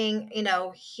anything,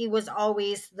 he was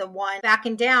always the one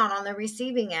backing down on the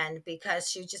receiving end because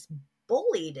she just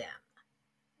bullied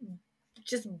him.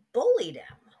 Just bullied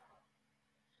him.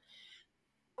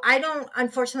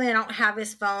 Unfortunately, I don't have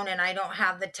his phone and I don't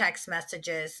have the text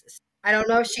messages. I don't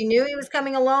know if she knew he was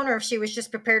coming alone or if she was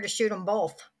just prepared to shoot them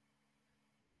both.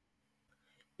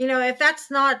 If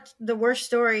that's not the worst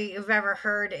story you've ever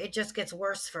heard, it just gets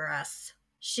worse for us.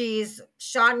 She's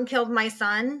shot and killed my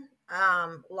son.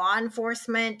 Law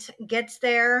enforcement gets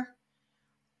there.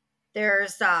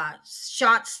 There's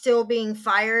shots still being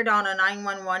fired on a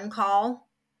 911 call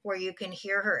where you can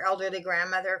hear her elderly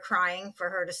grandmother crying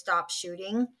for her to stop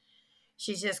shooting.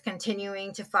 She's just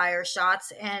continuing to fire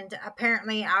shots. And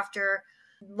apparently after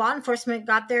law enforcement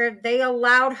got there, they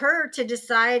allowed her to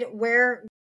decide where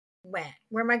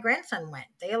my grandson went.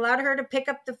 They allowed her to pick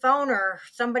up the phone or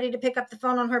somebody to pick up the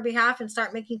phone on her behalf and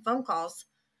start making phone calls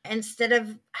instead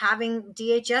of having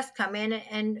DHS come in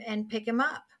and pick him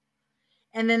up.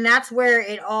 And then that's where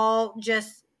it all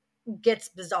just gets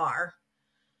bizarre.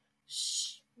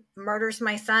 She murders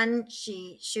my son.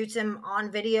 She shoots him on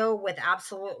video with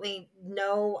absolutely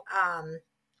no,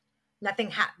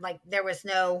 nothing, there was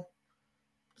no,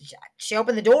 she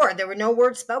opened the door. There were no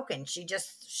words spoken. She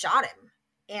just shot him.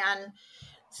 And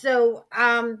so,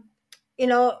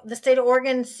 the state of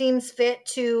Oregon seems fit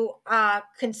to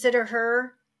consider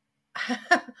her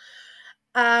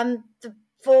the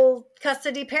full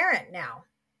custody parent now.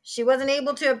 She wasn't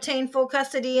able to obtain full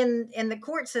custody in the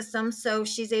court system, so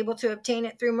she's able to obtain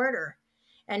it through murder.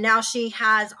 And now she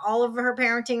has all of her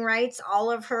parenting rights,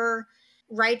 all of her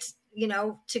rights,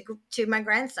 to my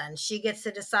grandson. She gets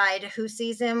to decide who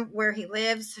sees him, where he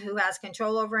lives, who has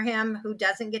control over him, who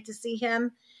doesn't get to see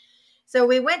him. So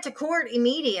we went to court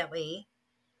immediately,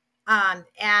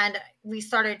 and we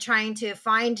started trying to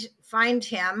find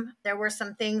him. There were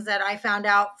some things that I found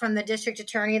out from the district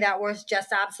attorney that was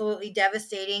just absolutely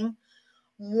devastating.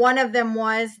 One of them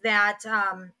was that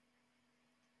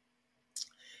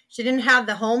she didn't have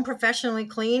the home professionally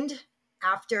cleaned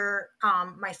after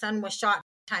my son was shot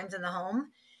times in the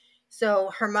home.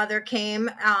 So her mother came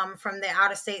from the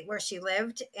out of state where she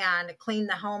lived and cleaned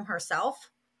the home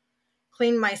herself.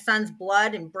 Cleaned my son's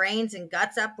blood and brains and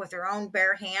guts up with her own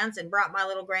bare hands and brought my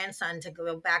little grandson to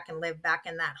go back and live back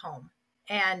in that home.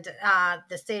 And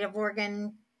the state of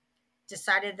Oregon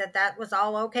decided that was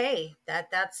all okay,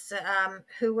 that's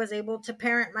who was able to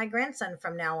parent my grandson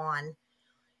from now on.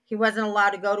 He wasn't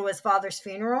allowed to go to his father's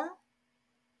funeral.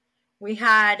 We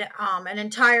had an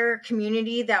entire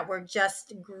community that were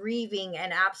just grieving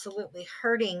and absolutely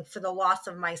hurting for the loss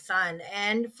of my son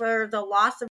and for the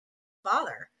loss of his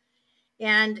father.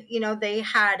 And, they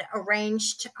had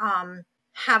arranged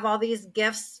have all these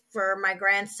gifts for my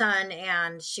grandson,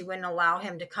 and she wouldn't allow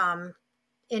him to come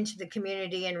into the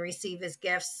community and receive his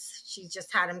gifts. She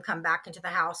just had him come back into the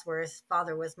house where his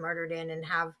father was murdered in and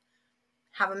have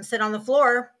him sit on the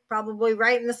floor, probably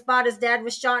right in the spot his dad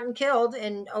was shot and killed,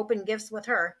 and open gifts with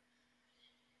her.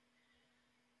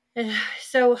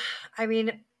 So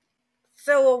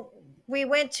we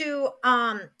went to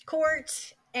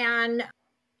court, and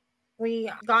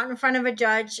we got in front of a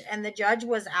judge, and the judge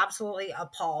was absolutely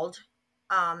appalled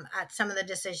at some of the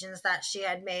decisions that she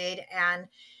had made. And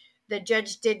the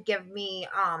judge did give me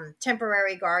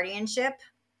temporary guardianship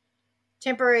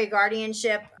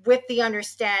with the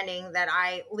understanding that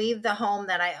I leave the home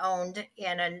that I owned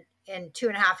in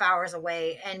 2.5 hours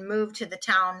away and move to the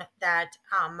town that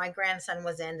my grandson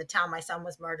was in, the town my son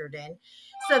was murdered in,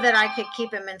 so that I could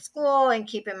keep him in school and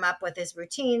keep him up with his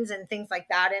routines and things like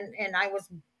that. And I was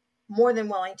more than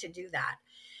willing to do that.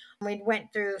 We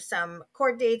went through some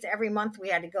court dates. Every month we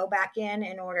had to go back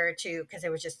in order to, because it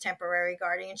was just temporary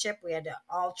guardianship. We had to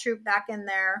all troop back in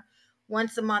there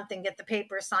once a month and get the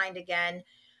papers signed again.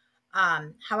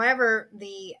 However,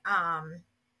 the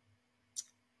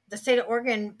state of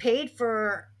Oregon paid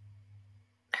for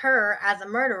her as a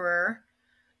murderer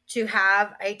to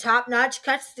have a top-notch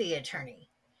custody attorney.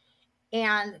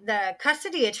 And the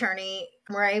custody attorney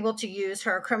were able to use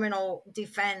her criminal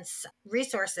defense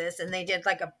resources, and they did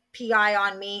like a PI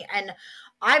on me. And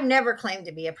I've never claimed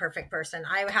to be a perfect person.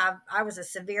 I was a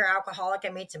severe alcoholic. I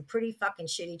made some pretty fucking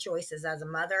shitty choices as a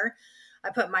mother. I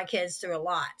put my kids through a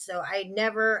lot. So I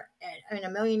never in a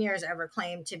million years ever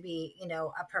claimed to be,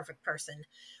 a perfect person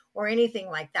or anything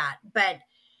like that. But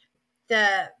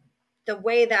the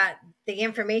way that the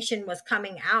information was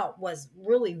coming out was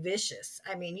really vicious.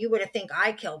 I mean, you would have think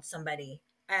I killed somebody.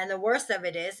 And the worst of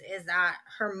it is that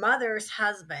her mother's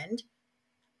husband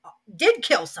did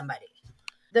kill somebody.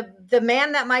 The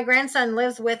man that my grandson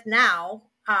lives with now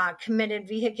committed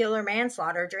vehicular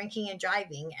manslaughter, drinking and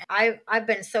driving. I've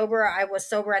been sober. I was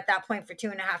sober at that point for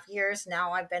 2.5 years.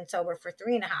 Now I've been sober for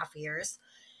 3.5 years.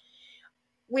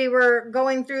 We were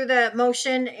going through the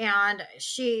motion, and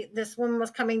this woman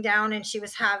was coming down, and she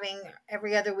was having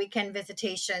every other weekend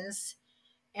visitations.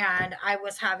 And I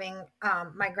was having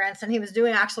my grandson. He was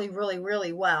doing actually really,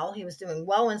 really well. He was doing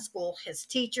well in school. His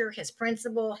teacher, his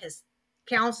principal, his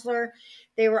counselor,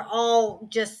 they were all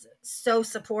just so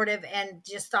supportive and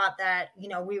just thought that,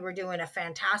 we were doing a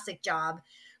fantastic job,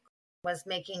 was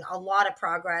making a lot of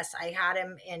progress. I had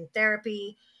him in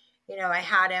therapy. I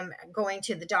had him going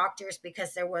to the doctors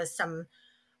because there was some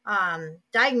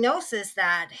diagnosis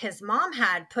that his mom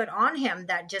had put on him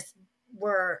that just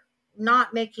were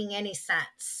not making any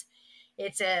sense.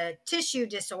 It's a tissue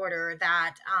disorder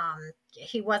that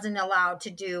he wasn't allowed to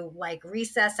do, like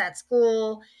recess at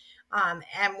school.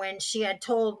 And when she had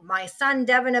told my son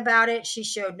Devin about it, she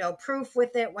showed no proof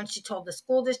with it. When she told the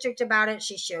school district about it,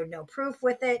 she showed no proof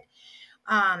with it.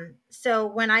 So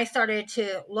when I started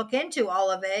to look into all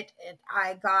of it,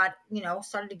 I got,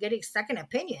 started to get second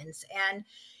opinions. And,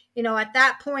 at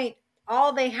that point,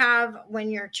 all they have when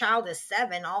your child is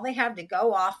 7, all they have to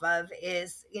go off of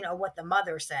is, what the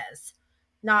mother says,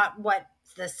 not what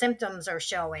the symptoms are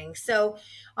showing. So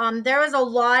there was a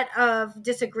lot of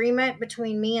disagreement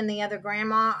between me and the other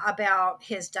grandma about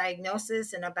his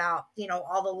diagnosis and about,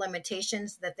 all the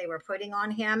limitations that they were putting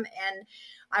on him. And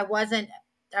I wasn't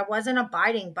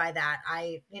abiding by that.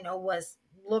 I, was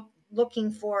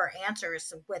looking for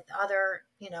answers with other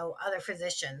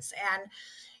physicians. And,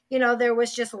 there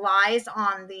was just lies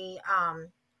on the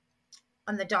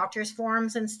doctor's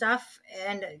forms and stuff.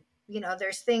 And,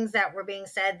 there's things that were being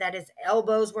said that his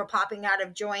elbows were popping out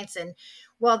of joints. And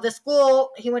well,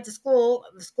 he went to school,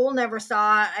 the school never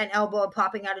saw an elbow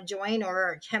popping out of joint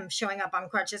or him showing up on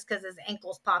crutches because his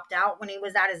ankles popped out. When he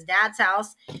was at his dad's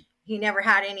house, he never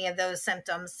had any of those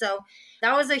symptoms. So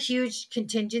that was a huge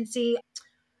contingency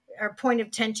or point of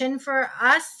tension for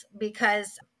us,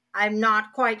 because I'm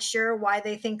not quite sure why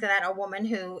they think that a woman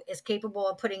who is capable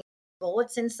of putting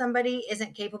bullets in somebody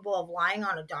isn't capable of lying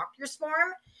on a doctor's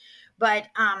form. But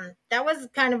that was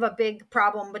kind of a big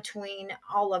problem between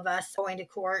all of us going to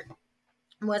court,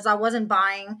 was I wasn't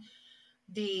buying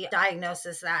the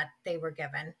diagnosis that they were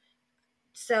given.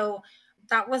 So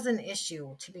that was an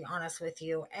issue, to be honest with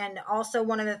you. And also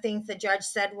one of the things the judge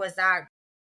said was that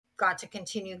got to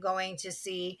continue going to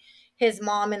see his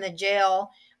mom in the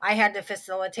jail. I had to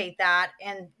facilitate that,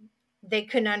 and they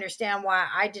couldn't understand why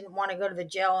I didn't want to go to the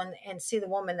jail and see the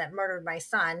woman that murdered my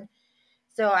son.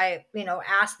 So I,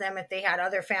 asked them if they had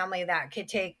other family that could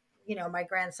take, my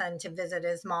grandson to visit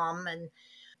his mom. And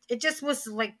it just was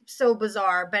like so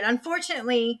bizarre. But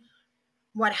unfortunately,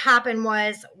 what happened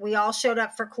was we all showed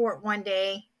up for court one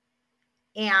day,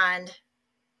 and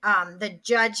the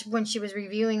judge, when she was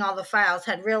reviewing all the files,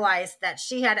 had realized that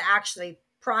she had actually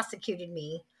prosecuted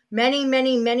me many,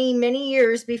 many, many, many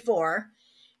years before,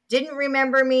 didn't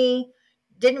remember me,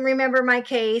 didn't remember my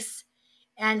case.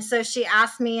 And so she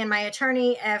asked me and my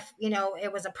attorney if,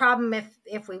 it was a problem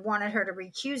if we wanted her to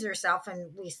recuse herself.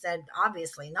 And we said,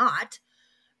 obviously not.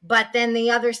 But then the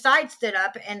other side stood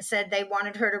up and said they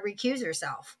wanted her to recuse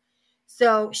herself.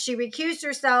 So she recused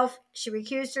herself. She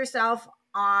recused herself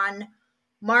on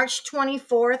March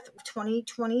 24th,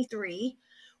 2023,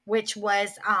 which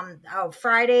was a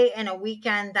Friday and a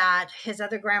weekend that his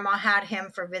other grandma had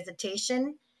him for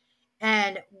visitation.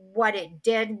 And what it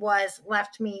did was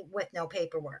left me with no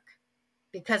paperwork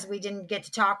because we didn't get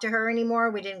to talk to her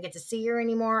anymore. We didn't get to see her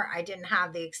anymore. I didn't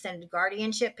have the extended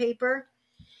guardianship paper.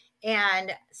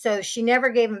 And so she never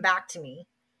gave him back to me.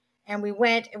 And we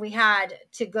went and we had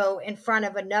to go in front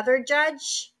of another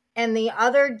judge. And the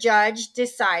other judge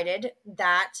decided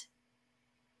that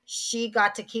she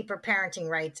got to keep her parenting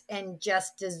rights and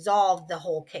just dissolved the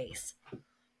whole case.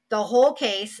 The whole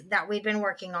case that we've been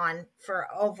working on for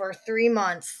over 3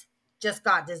 months just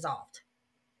got dissolved.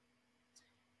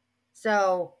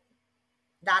 So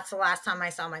that's the last time I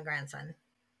saw my grandson.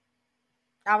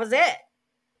 That was it.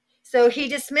 So he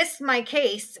dismissed my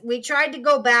case. We tried to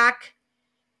go back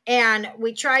and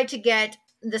we tried to get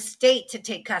the state to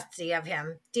take custody of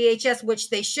him, DHS, which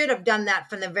they should have done that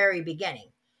from the very beginning.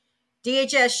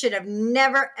 DHS should have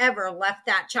never, ever left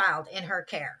that child in her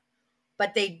care,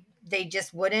 but they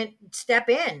just wouldn't step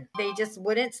in. They just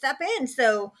wouldn't step in.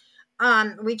 So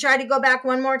we tried to go back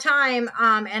one more time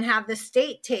and have the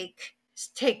state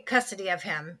take custody of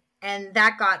him. And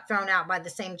that got thrown out by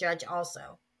the same judge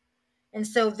also. And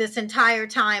so this entire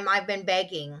time I've been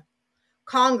begging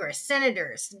Congress,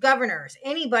 senators, governors,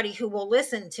 anybody who will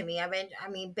listen to me. I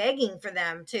mean, begging for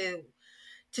them to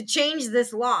change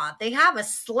this law. They have a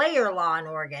slayer law in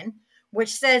Oregon,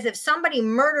 which says if somebody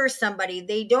murders somebody,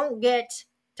 they don't get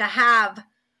to have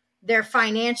their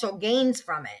financial gains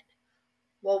from it.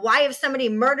 Well, why if somebody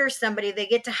murders somebody, they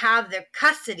get to have their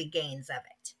custody gains of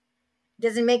it? It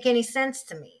doesn't make any sense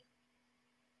to me.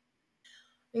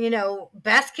 You know,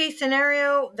 best case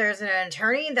scenario, there's an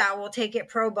attorney that will take it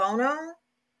pro bono.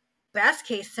 Best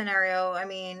case scenario, I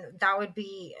mean, that would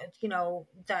be, you know,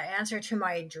 the answer to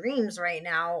my dreams right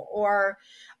now. Or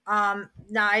now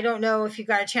I don't know if you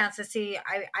got a chance to see,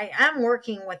 I am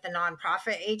working with the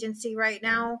nonprofit agency right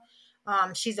now.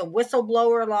 She's a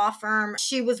whistleblower law firm.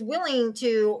 She was willing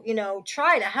to, you know,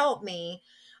 try to help me.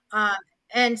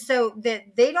 And so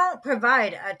that they don't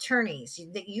provide attorneys,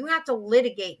 that you have to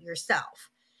litigate yourself.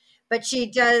 But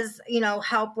she does, you know,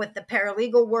 help with the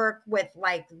paralegal work with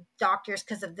like doctors,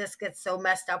 because if this gets so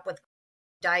messed up with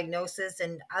diagnosis,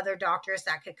 and other doctors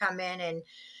that could come in and,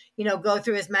 you know, go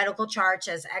through his medical charts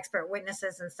as expert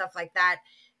witnesses and stuff like that.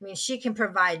 I mean, she can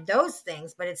provide those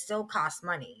things, but it still costs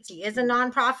money. She is a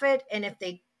nonprofit, and if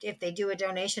they do a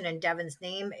donation in Devin's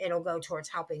name, it'll go towards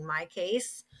helping my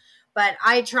case. But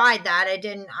I tried that. I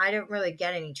didn't really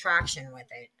get any traction with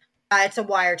it. It's a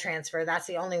wire transfer. That's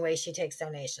the only way she takes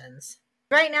donations.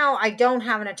 Right now, I don't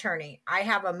have an attorney. I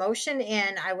have a motion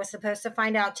in. I was supposed to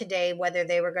find out today whether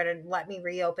they were going to let me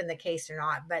reopen the case or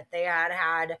not, but they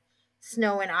had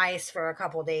snow and ice for a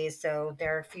couple days, so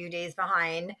they're a few days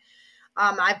behind.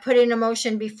 I put in a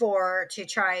motion before to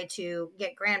try to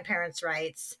get grandparents'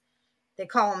 rights. They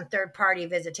call them third-party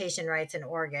visitation rights in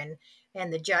Oregon.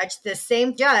 And the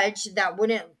same judge that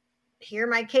wouldn't hear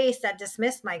my case, that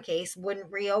dismissed my case,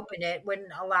 wouldn't reopen it,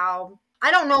 wouldn't allow.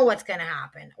 I don't know what's going to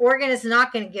happen. Oregon is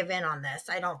not going to give in on this,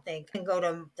 I don't think. And go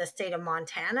to the state of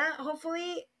Montana,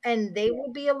 hopefully, and they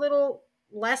will be a little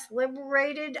less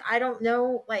liberated. I don't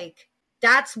know. Like,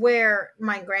 that's where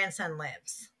my grandson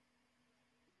lives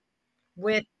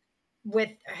with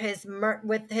his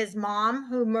mom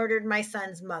who murdered my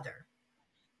son's mother,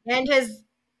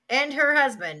 and her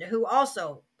husband who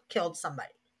also killed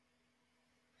somebody,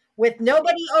 with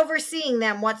nobody overseeing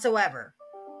them whatsoever.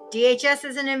 DHS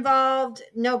isn't involved,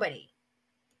 nobody.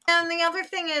 And the other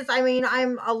thing is, I mean,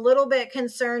 I'm a little bit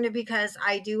concerned because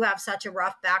I do have such a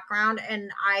rough background,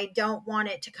 and I don't want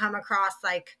it to come across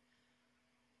like,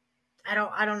 I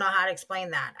don't know how to explain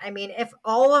that. I mean, if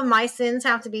all of my sins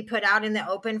have to be put out in the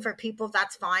open for people,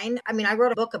 that's fine. I mean, I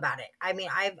wrote a book about it. I mean,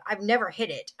 I've never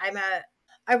hid it.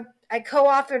 I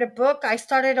co-authored a book. I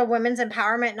started a women's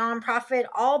empowerment nonprofit,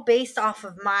 all based off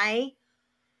of my,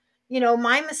 you know,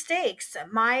 my mistakes,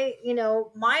 my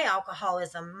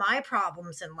alcoholism, my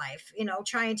problems in life, you know,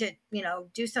 trying to, you know,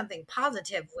 do something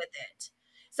positive with it.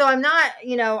 So I'm not,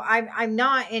 you know, I'm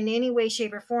not in any way,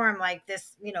 shape, or form like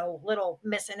this, you know, little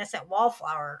Miss Innocent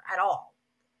Wallflower at all.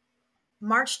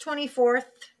 March 24th,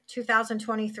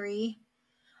 2023,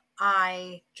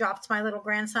 I dropped my little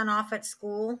grandson off at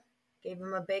school, gave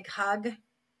him a big hug.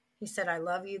 He said, "I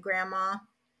love you, Grandma."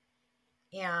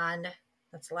 And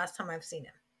that's the last time I've seen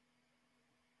him.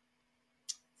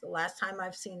 It's the last time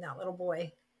I've seen that little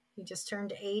boy. He just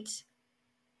turned 8.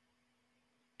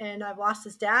 And I've lost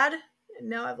his dad, and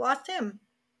now I've lost him.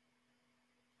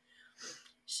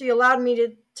 She allowed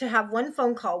me to have one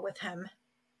phone call with him.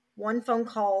 One phone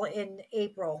call in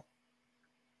April.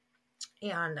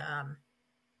 And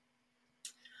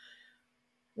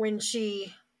when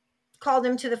she called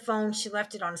him to the phone, she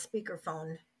left it on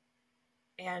speakerphone.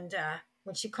 And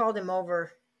when she called him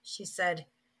over, she said,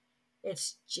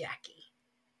 "It's Jackie."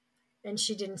 And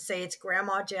she didn't say it's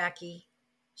Grandma Jackie.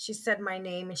 She said my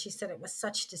name, and she said it with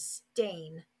such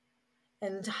disdain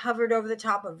and hovered over the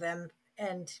top of him.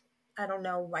 And I don't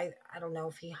know why. I don't know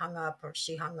if he hung up or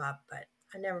she hung up, but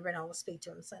I've never been able to speak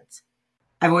to him since.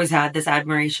 I've always had this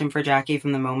admiration for Jackie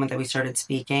from the moment that we started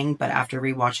speaking, but after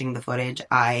rewatching the footage,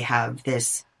 I have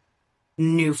this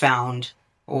newfound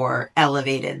or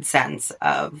elevated sense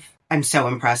of I'm so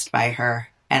impressed by her,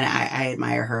 and I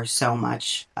admire her so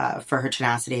much for her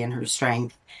tenacity and her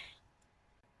strength.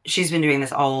 She's been doing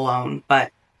this all alone,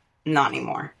 but not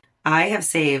anymore. I have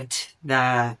saved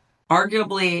the,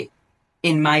 arguably,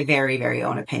 in my very, very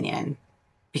own opinion,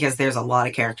 because there's a lot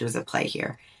of characters at play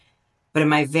here, but in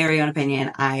my very own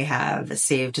opinion, I have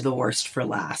saved the worst for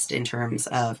last in terms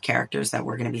of characters that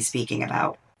we're going to be speaking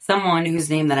about. Someone whose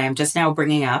name that I am just now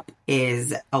bringing up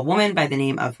is a woman by the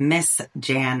name of Miss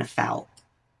Jan Fell.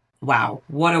 Wow,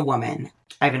 what a woman.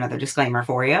 I have another disclaimer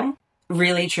for you.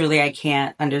 Really, truly, I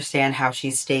can't understand how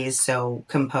she stays so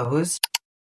composed.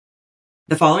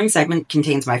 The following segment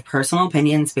contains my personal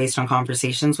opinions based on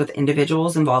conversations with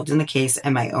individuals involved in the case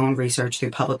and my own research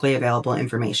through publicly available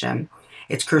information.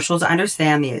 It's crucial to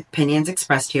understand the opinions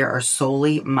expressed here are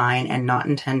solely mine and not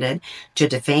intended to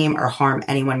defame or harm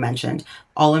anyone mentioned.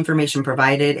 All information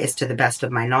provided is to the best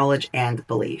of my knowledge and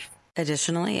belief.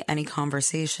 Additionally, any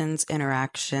conversations,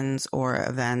 interactions, or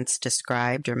events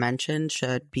described or mentioned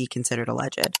should be considered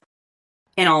alleged.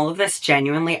 In all of this,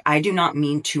 genuinely, I do not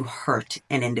mean to hurt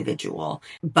an individual,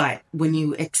 but when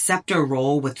you accept a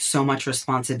role with so much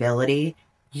responsibility,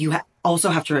 you also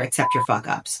have to accept your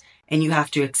fuck-ups, and you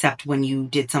have to accept when you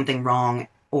did something wrong,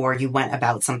 or you went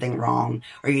about something wrong,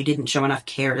 or you didn't show enough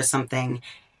care to something,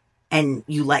 and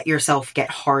you let yourself get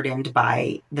hardened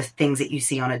by the things that you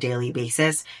see on a daily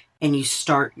basis, and you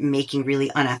start making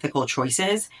really unethical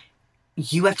choices.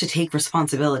 You have to take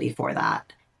responsibility for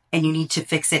that. And you need to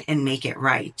fix it and make it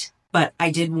right. But I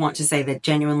did want to say that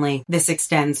genuinely, this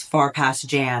extends far past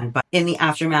Jan. But in the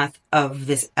aftermath of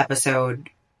this episode,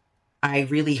 I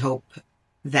really hope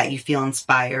that you feel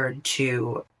inspired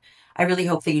to, I really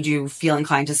hope that you do feel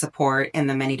inclined to support in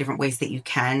the many different ways that you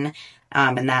can,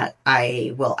 and that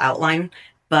I will outline.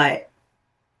 But,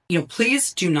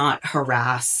 please do not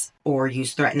harass or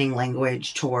use threatening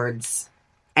language towards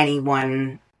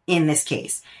anyone in this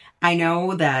case. I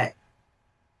know that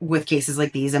with cases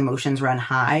like these, emotions run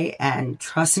high, and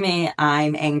trust me,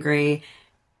 I'm angry.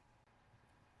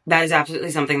 That is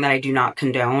absolutely something that I do not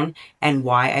condone, and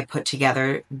why I put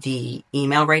together the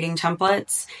email writing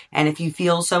templates. And if you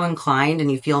feel so inclined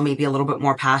and you feel maybe a little bit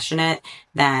more passionate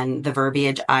than the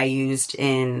verbiage I used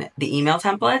in the email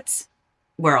templates,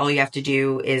 where all you have to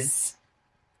do is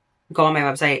go on my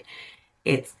website.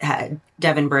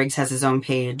 Devin Briggs has his own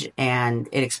page, and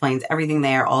it explains everything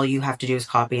there. All you have to do is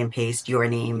copy and paste your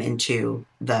name into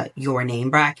the your name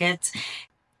brackets.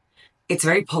 It's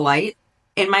very polite,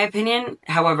 in my opinion.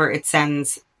 However, it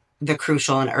sends the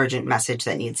crucial and urgent message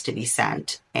that needs to be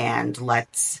sent, and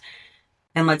lets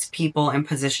people in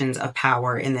positions of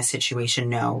power in this situation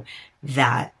know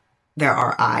that there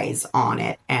are eyes on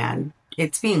it, and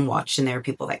it's being watched, and there are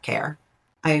people that care.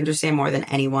 I understand more than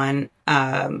anyone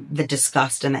the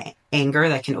disgust and the anger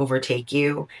that can overtake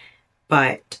you,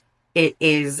 but it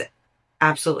is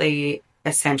absolutely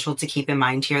essential to keep in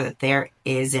mind here that there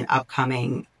is an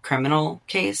upcoming criminal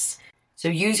case. So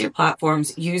use your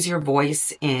platforms, use your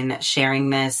voice in sharing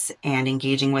this and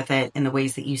engaging with it in the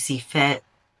ways that you see fit,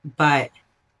 but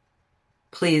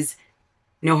please,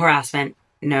 no harassment,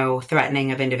 no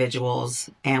threatening of individuals.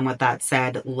 And with that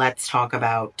said, let's talk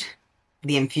about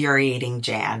the infuriating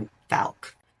Jan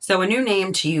Falk. So a new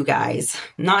name to you guys,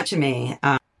 not to me.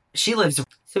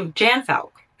 So Jan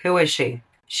Falk, who is she?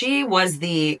 She was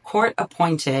the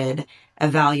court-appointed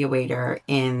evaluator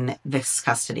in this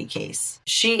custody case.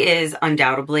 She is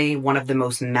undoubtedly one of the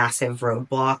most massive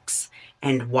roadblocks,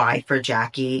 and why for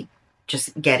Jackie,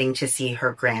 just getting to see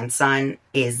her grandson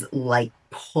is like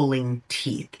pulling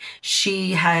teeth.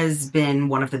 She has been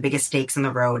one of the biggest stakes in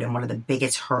the road and one of the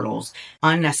biggest hurdles,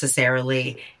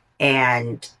 unnecessarily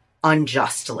and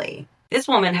unjustly. This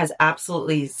woman has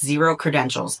absolutely zero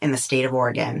credentials in the state of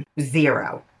Oregon.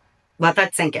 Zero. Let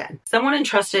that sink in. Someone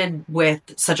entrusted with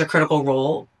such a critical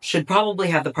role should probably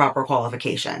have the proper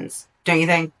qualifications. Don't you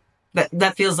think?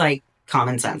 That feels like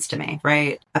common sense to me,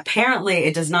 right? Apparently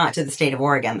it does not to the state of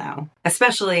Oregon, though,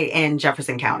 especially in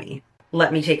Jefferson County.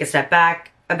 Let me take a step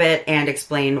back a bit and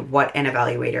explain what an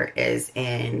evaluator is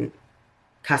in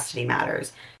custody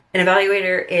matters. An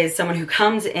evaluator is someone who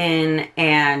comes in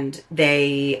and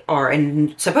they are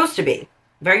supposed to be,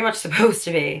 very much supposed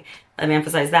to be, let me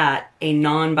emphasize that, a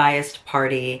non-biased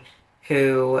party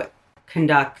who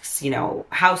conducts,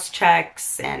 house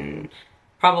checks and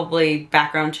probably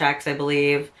background checks, I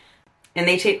believe. And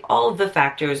they take all of the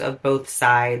factors of both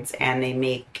sides and they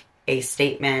make a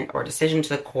statement or decision to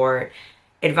the court,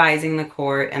 advising the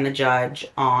court and the judge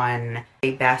on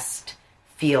a best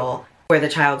feel where the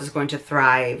child is going to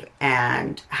thrive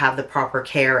and have the proper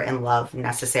care and love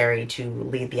necessary to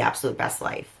lead the absolute best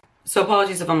life. So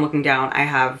apologies if I'm looking down. I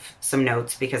have some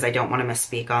notes because I don't want to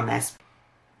misspeak on this.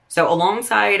 So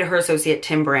alongside her associate,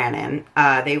 Tim Brannon,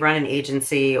 they run an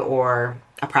agency or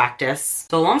a practice.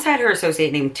 So alongside her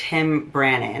associate named Tim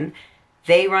Brannon,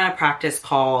 they run a practice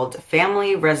called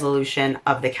Family Resolution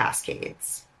of the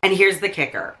Cascades. And here's the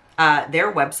kicker.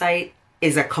 Their website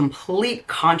is a complete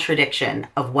contradiction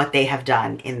of what they have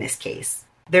done in this case.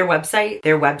 Their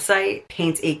website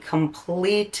paints a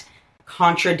complete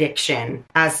contradiction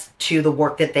as to the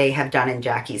work that they have done in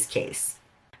Jackie's case.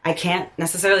 I can't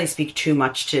necessarily speak too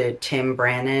much to Tim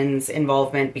Brannon's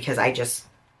involvement because I just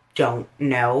don't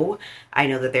know. I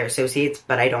know that they're associates,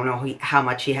 but I don't know how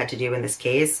much he had to do in this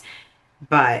case.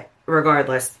 But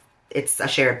regardless, it's a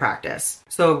shared practice.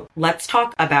 So let's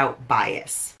talk about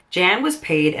bias. Jan was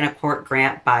paid in a court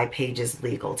grant by Paige's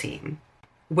legal team,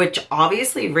 which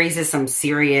obviously raises some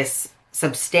serious,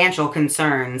 substantial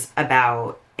concerns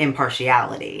about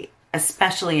impartiality,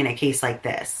 especially in a case like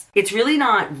this. It's really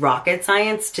not rocket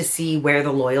science to see where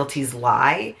the loyalties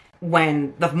lie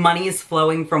when the money is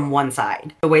flowing from one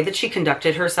side. The way that she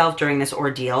conducted herself during this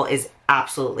ordeal is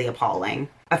absolutely appalling.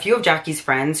 A few of Jackie's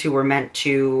friends who were meant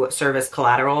to serve as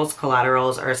collaterals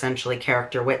are essentially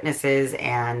character witnesses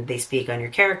and they speak on your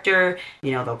character.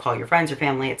 They'll call your friends, your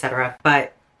family, etc.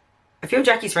 But a few of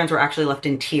Jackie's friends were actually left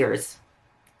in tears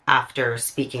after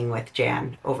speaking with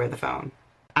Jan over the phone.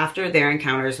 After their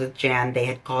encounters with Jan, they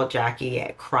had called Jackie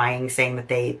crying, saying that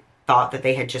they thought that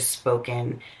they had just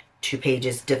spoken to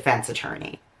Paige's defense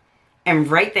attorney. And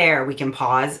right there, we can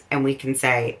pause and we can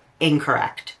say,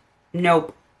 incorrect.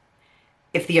 Nope.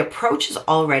 If the approach is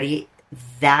already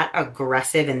that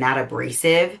aggressive and that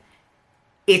abrasive,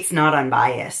 it's not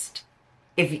unbiased.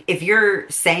 If you're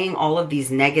saying all of these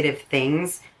negative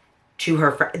things to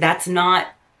her, that's not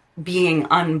being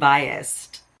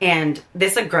unbiased. And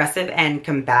this aggressive and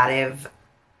combative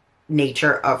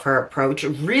nature of her approach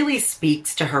really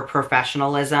speaks to her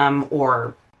professionalism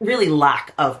or really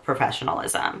lack of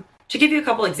professionalism. To give you a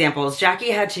couple examples,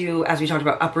 Jackie had to, as we talked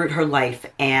about, uproot her life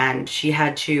and she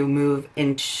had to move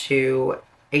into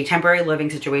a temporary living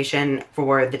situation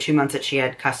for the 2 months that she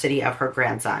had custody of her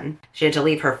grandson. She had to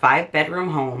leave her 5-bedroom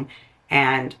home.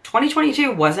 And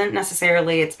 2022 wasn't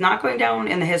necessarily, it's not going down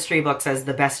in the history books as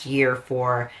the best year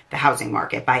for the housing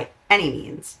market by any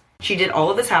means. She did all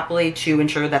of this happily to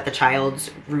ensure that the child's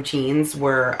routines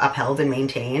were upheld and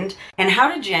maintained. And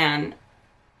how did Jan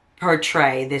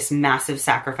portray this massive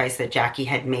sacrifice that Jackie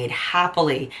had made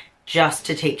happily just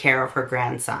to take care of her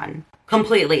grandson?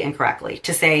 Completely incorrectly,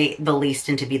 to say the least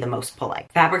and to be the most polite.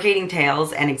 Fabricating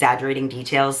tales and exaggerating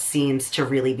details seems to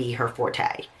really be her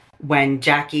forte. When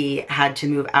Jackie had to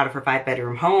move out of her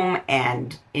 5-bedroom home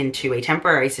and into a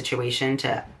temporary situation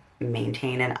to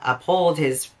maintain and uphold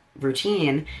his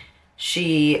routine,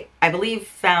 she, I believe,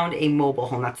 found a mobile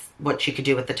home. That's what she could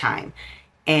do at the time.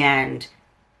 And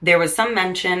there was some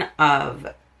mention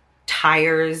of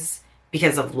tires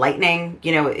because of lightning.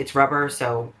 It's rubber,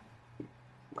 so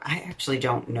I actually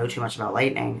don't know too much about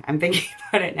lightning. I'm thinking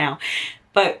about it now.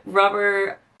 But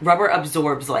rubber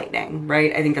absorbs lightning,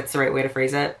 right? I think that's the right way to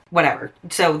phrase it. Whatever.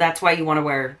 So that's why you want to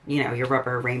wear, your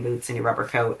rubber rain boots and your rubber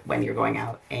coat when you're going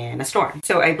out in a storm.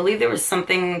 So I believe there was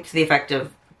something to the effect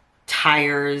of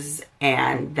tires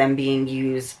and them being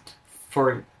used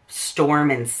for storm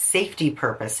and safety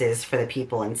purposes for the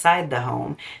people inside the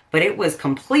home. But it was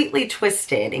completely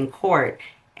twisted in court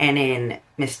and in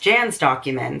Miss Jan's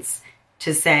documents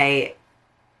to say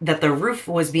that the roof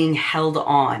was being held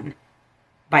on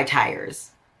by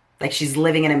tires. Like she's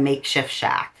living in a makeshift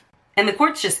shack. And the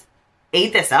courts just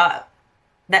ate this up.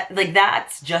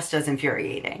 That's just as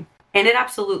infuriating. And it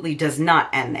absolutely does not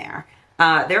end there.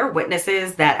 There are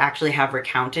witnesses that actually have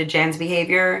recounted Jan's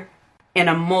behavior in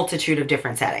a multitude of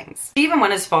different settings. She even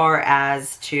went as far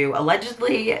as to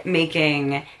allegedly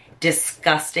making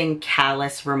disgusting,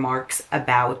 callous remarks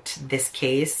about this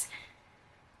case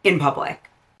in public.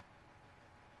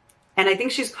 And I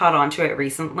think she's caught on to it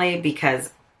recently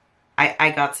because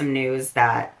I got some news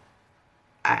that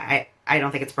I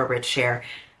don't think it's appropriate to share,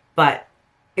 but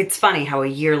it's funny how a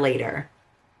year later,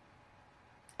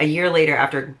 A year later,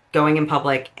 after going in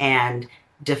public and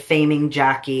defaming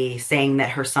Jackie, saying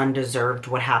that her son deserved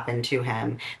what happened to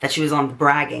him, that she was on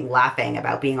bragging, laughing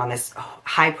about being on this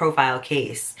high profile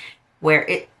case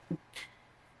where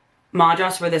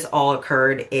Madras, where this all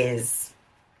occurred, is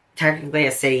technically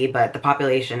a city, but the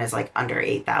population is like under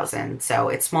 8,000. So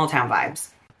it's small town vibes.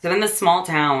 So in this small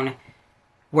town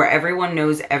where everyone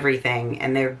knows everything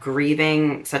and they're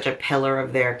grieving such a pillar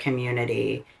of their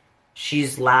community,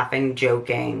 she's laughing,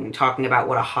 joking, talking about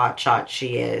what a hotshot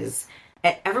she is.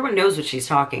 Everyone knows what she's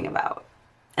talking about.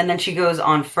 And then she goes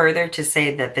on further to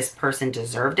say that this person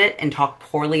deserved it and talk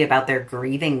poorly about their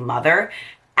grieving mother.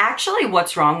 Actually,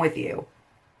 what's wrong with you?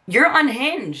 You're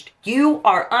unhinged. You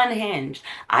are unhinged.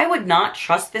 I would not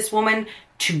trust this woman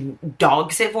to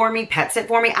dog sit for me, pet sit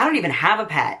for me. I don't even have a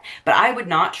pet, but I would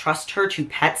not trust her to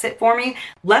pet sit for me,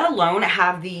 let alone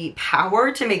have the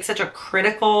power to make such a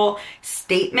critical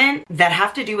statement that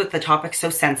have to do with the topic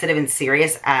so sensitive and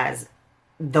serious as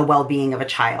the well-being of a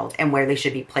child and where they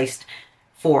should be placed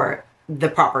for the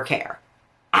proper care.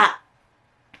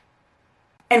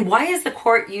 And why is the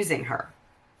court using her?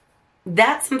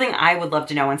 That's something I would love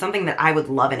to know and something that I would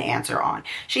love an answer on.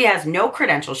 She has no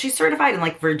credentials. She's certified in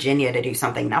like Virginia to do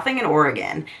something, nothing in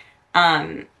Oregon.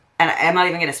 And I'm not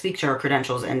even going to speak to her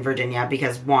credentials in Virginia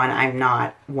because one, I'm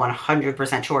not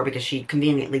 100% sure because she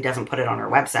conveniently doesn't put it on her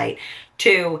website.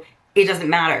 Two, it doesn't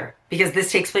matter because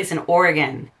this takes place in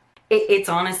Oregon. It's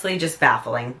honestly just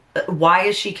baffling. Why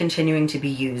is she continuing to be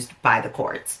used by the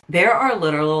courts? There are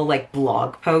literal like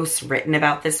blog posts written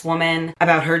about this woman,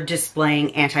 about her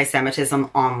displaying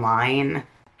anti-Semitism online.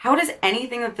 How does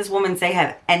anything that this woman say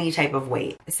have any type of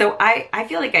weight? So I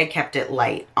feel like I kept it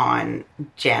light on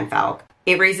Jan Falk.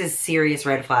 It raises serious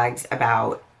red flags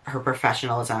about her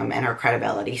professionalism and her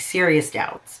credibility, serious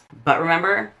doubts. But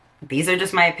remember, these are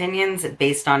just my opinions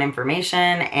based on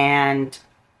information and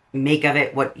make of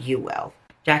it what you will.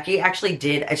 Jackie actually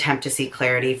did attempt to seek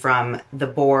clarity from the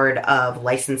board of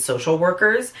licensed social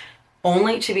workers,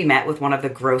 only to be met with one of the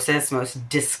grossest, most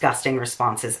disgusting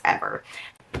responses ever.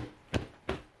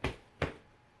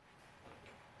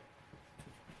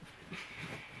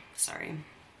 Sorry.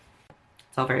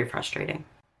 It's all very frustrating.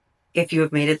 If you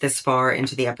have made it this far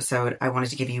into the episode, I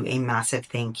wanted to give you a massive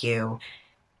thank you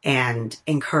and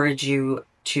encourage you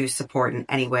to support in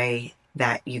any way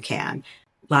that you can.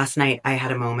 Last night, I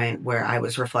had a moment where I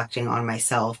was reflecting on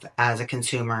myself as a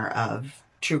consumer of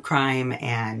true crime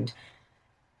and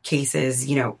cases.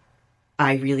 You know,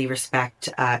 I really respect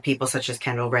people such as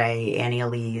Kendall Ray, Annie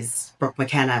Elise, Brooke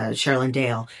McKenna, Sherilyn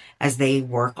Dale, as they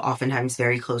work oftentimes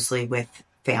very closely with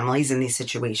families in these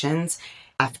situations.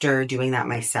 After doing that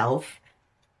myself,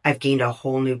 I've gained a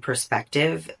whole new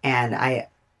perspective, and I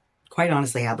quite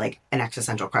honestly had like an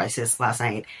existential crisis last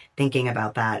night thinking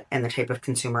about that and the type of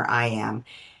consumer I am.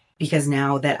 Because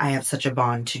now that I have such a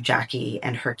bond to Jackie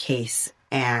and her case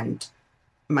and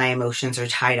my emotions are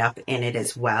tied up in it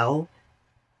as well,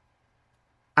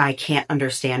 I can't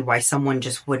understand why someone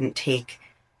just wouldn't take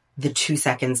the 2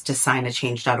 seconds to sign a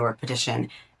change.org petition.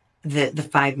 The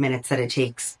 5 minutes that it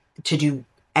takes to do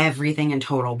everything in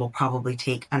total will probably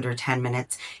take under 10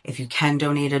 minutes. If you can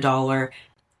donate $1,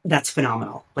 that's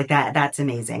phenomenal. Like that's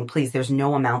amazing. Please, there's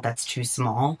no amount that's too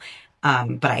small.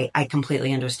 But I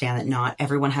completely understand that not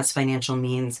everyone has financial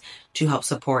means to help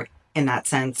support in that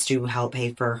sense, to help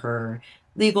pay for her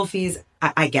legal fees.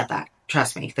 I get that.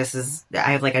 Trust me,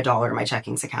 I have like $1 in my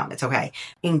checkings account. It's okay.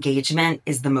 Engagement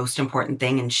is the most important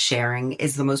thing and sharing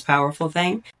is the most powerful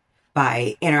thing.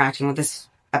 By interacting with this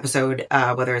episode,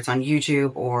 whether it's on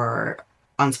YouTube or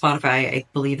on Spotify, I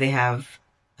believe they have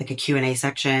like a Q&A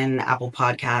section, Apple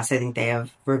Podcasts. I think they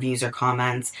have reviews or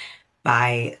comments.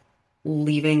 By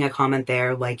leaving a comment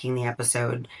there, liking the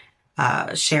episode,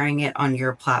 sharing it on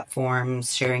your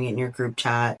platforms, sharing it in your group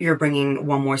chat, you're bringing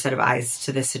one more set of eyes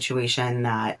to this situation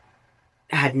that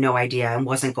had no idea and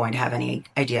wasn't going to have any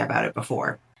idea about it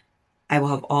before. I will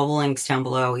have all the links down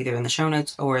below, either in the show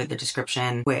notes or the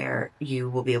description, where you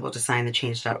will be able to sign the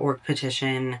change.org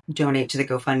petition, donate to the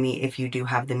GoFundMe if you do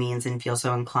have the means and feel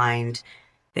so inclined.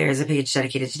 There is a page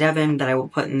dedicated to Devin that I will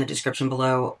put in the description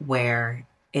below, where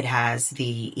it has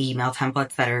the email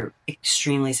templates that are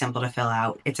extremely simple to fill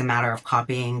out. It's a matter of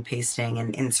copying, pasting,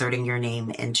 and inserting your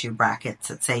name into brackets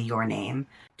that say your name.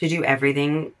 To do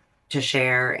everything, to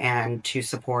share and to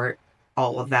support,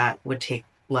 all of that would take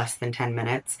less than 10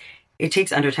 minutes. It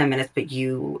takes under 10 minutes, but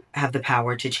you have the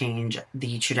power to change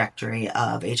the trajectory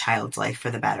of a child's life for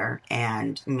the better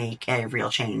and make a real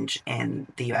change in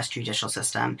the U.S. judicial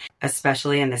system,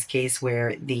 especially in this case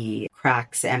where the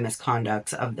cracks and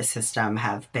misconducts of the system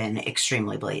have been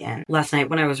extremely blatant. Last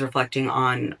night when I was reflecting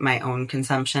on my own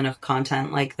consumption of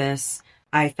content like this,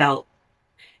 I felt,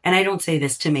 and I don't say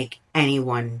this to make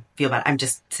anyone feel bad, I'm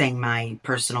just saying my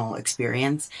personal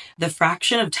experience. The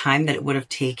fraction of time that it would have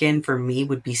taken for me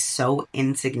would be so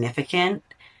insignificant,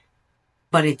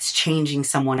 but it's changing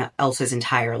someone else's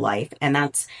entire life. And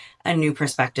that's a new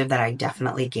perspective that I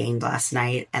definitely gained last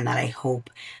night and that I hope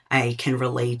I can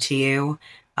relay to you.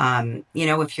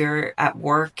 If you're at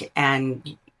work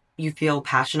and you feel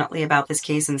passionately about this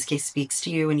case and this case speaks to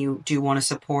you and you do want to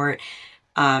support,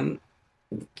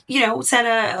 set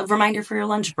a reminder for your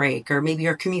lunch break or maybe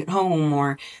your commute home,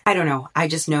 or I don't know. I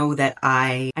just know that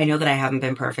I know that I haven't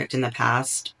been perfect in the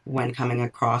past when coming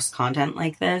across content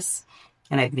like this,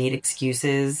 and I've made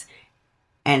excuses.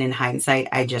 And in hindsight,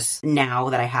 now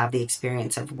that I have the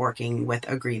experience of working with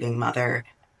a grieving mother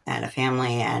and a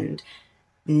family and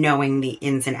knowing the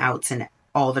ins and outs and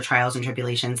all the trials and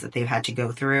tribulations that they've had to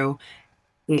go through,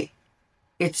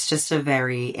 it's just a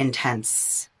very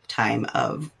intense time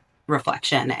of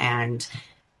reflection, and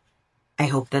I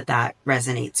hope that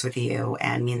resonates with you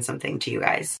and means something to you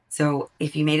guys. So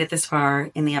if you made it this far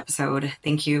in the episode,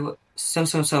 thank you so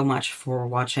much for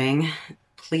watching.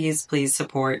 Please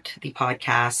support the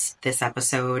podcast, this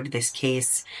episode, this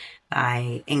case,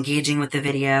 by engaging with the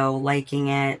video, liking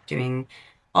it, doing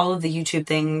all of the YouTube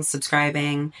things,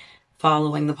 subscribing,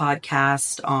 following the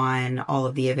podcast on all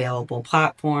of the available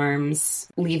platforms,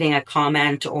 leaving a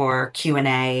comment or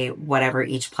Q&A, whatever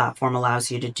each platform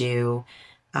allows you to do,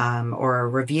 or a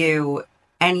review,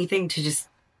 anything to just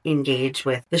engage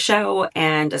with the show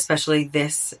and especially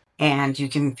this. And you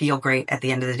can feel great at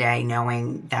the end of the day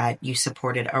knowing that you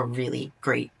supported a really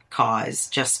great cause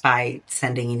just by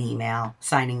sending an email,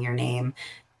 signing your name,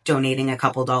 donating a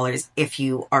couple dollars if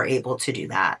you are able to do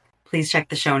that. Please check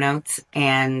the show notes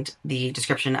and the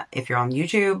description if you're on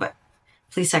YouTube.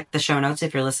 Please check the show notes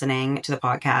if you're listening to the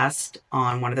podcast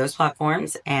on one of those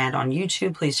platforms. And on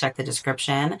YouTube, please check the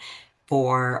description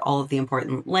for all of the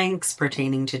important links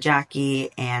pertaining to Jackie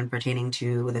and pertaining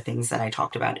to the things that I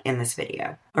talked about in this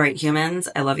video. All right, humans,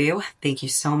 I love you. Thank you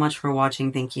so much for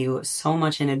watching. Thank you so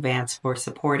much in advance for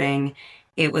supporting.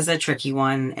 It was a tricky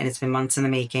one and it's been months in the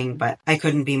making, but I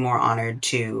couldn't be more honored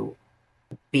to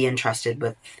be entrusted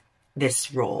with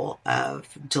this role of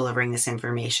delivering this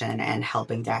information and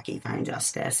helping Jackie find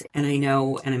justice. And I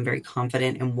know, and I'm very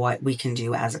confident in what we can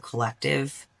do as a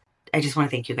collective. I just want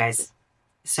to thank you guys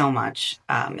so much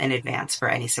in advance for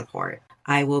any support.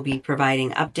 I will be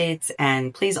providing updates,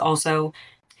 and please also,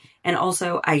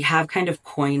 I have kind of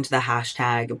coined the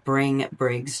hashtag Bring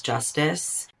Briggs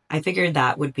Justice. I figured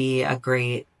that would be a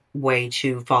great way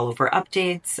to follow for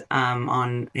updates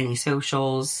on any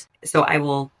socials. So I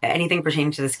will, anything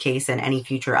pertaining to this case and any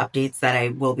future updates that I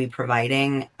will be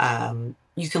providing,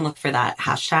 you can look for that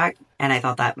hashtag. And I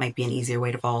thought that might be an easier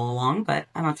way to follow along, but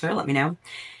I'm not sure. Let me know.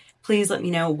 Please let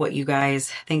me know what you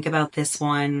guys think about this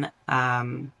one.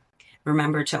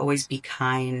 Remember to always be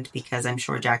kind, because I'm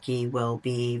sure Jackie will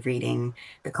be reading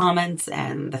the comments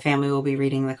and the family will be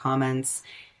reading the comments.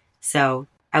 So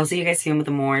I will see you guys soon with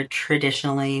a more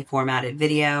traditionally formatted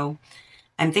video.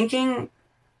 I'm thinking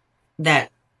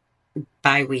that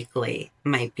bi-weekly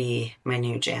might be my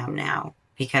new jam now,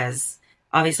 because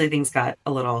obviously things got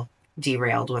a little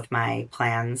derailed with my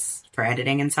plans for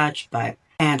editing and such,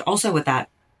 and also with that,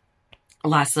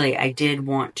 lastly, I did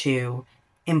want to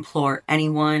implore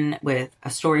anyone with a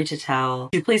story to tell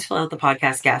to please fill out the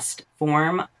podcast guest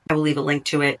form. I will leave a link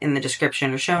to it in the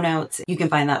description or show notes. You can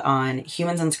find that on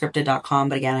humansunscripted.com,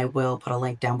 but again, I will put a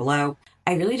link down below.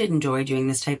 I really did enjoy doing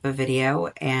this type of video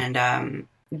and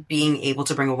being able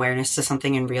to bring awareness to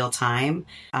something in real time.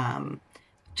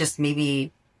 Just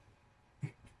maybe,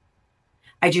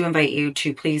 I do invite you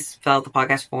to please fill out the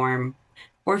podcast form,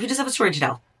 or if you just have a story to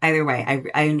tell. Either way,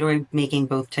 I enjoy making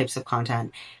both types of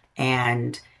content,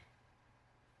 and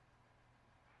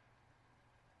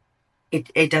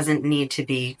it doesn't need to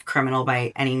be criminal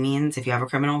by any means. If you have a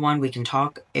criminal one, we can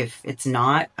talk. If it's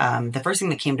not, the first thing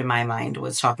that came to my mind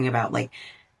was talking about like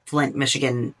Flint,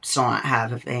 Michigan still not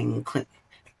having.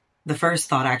 The first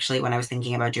thought actually when I was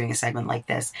thinking about doing a segment like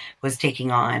this was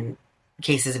taking on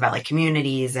cases about like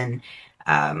communities and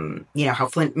how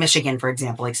Flint, Michigan, for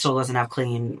example, like still doesn't have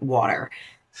clean water.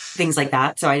 Things like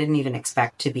that. So I didn't even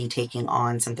expect to be taking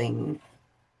on something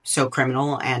so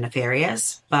criminal and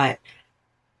nefarious. But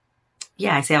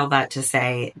yeah, I say all that to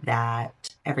say that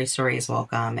Every story is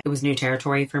welcome. It was new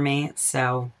territory for me,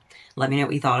 so let me know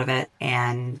what you thought of it,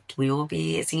 and we will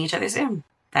be seeing each other soon.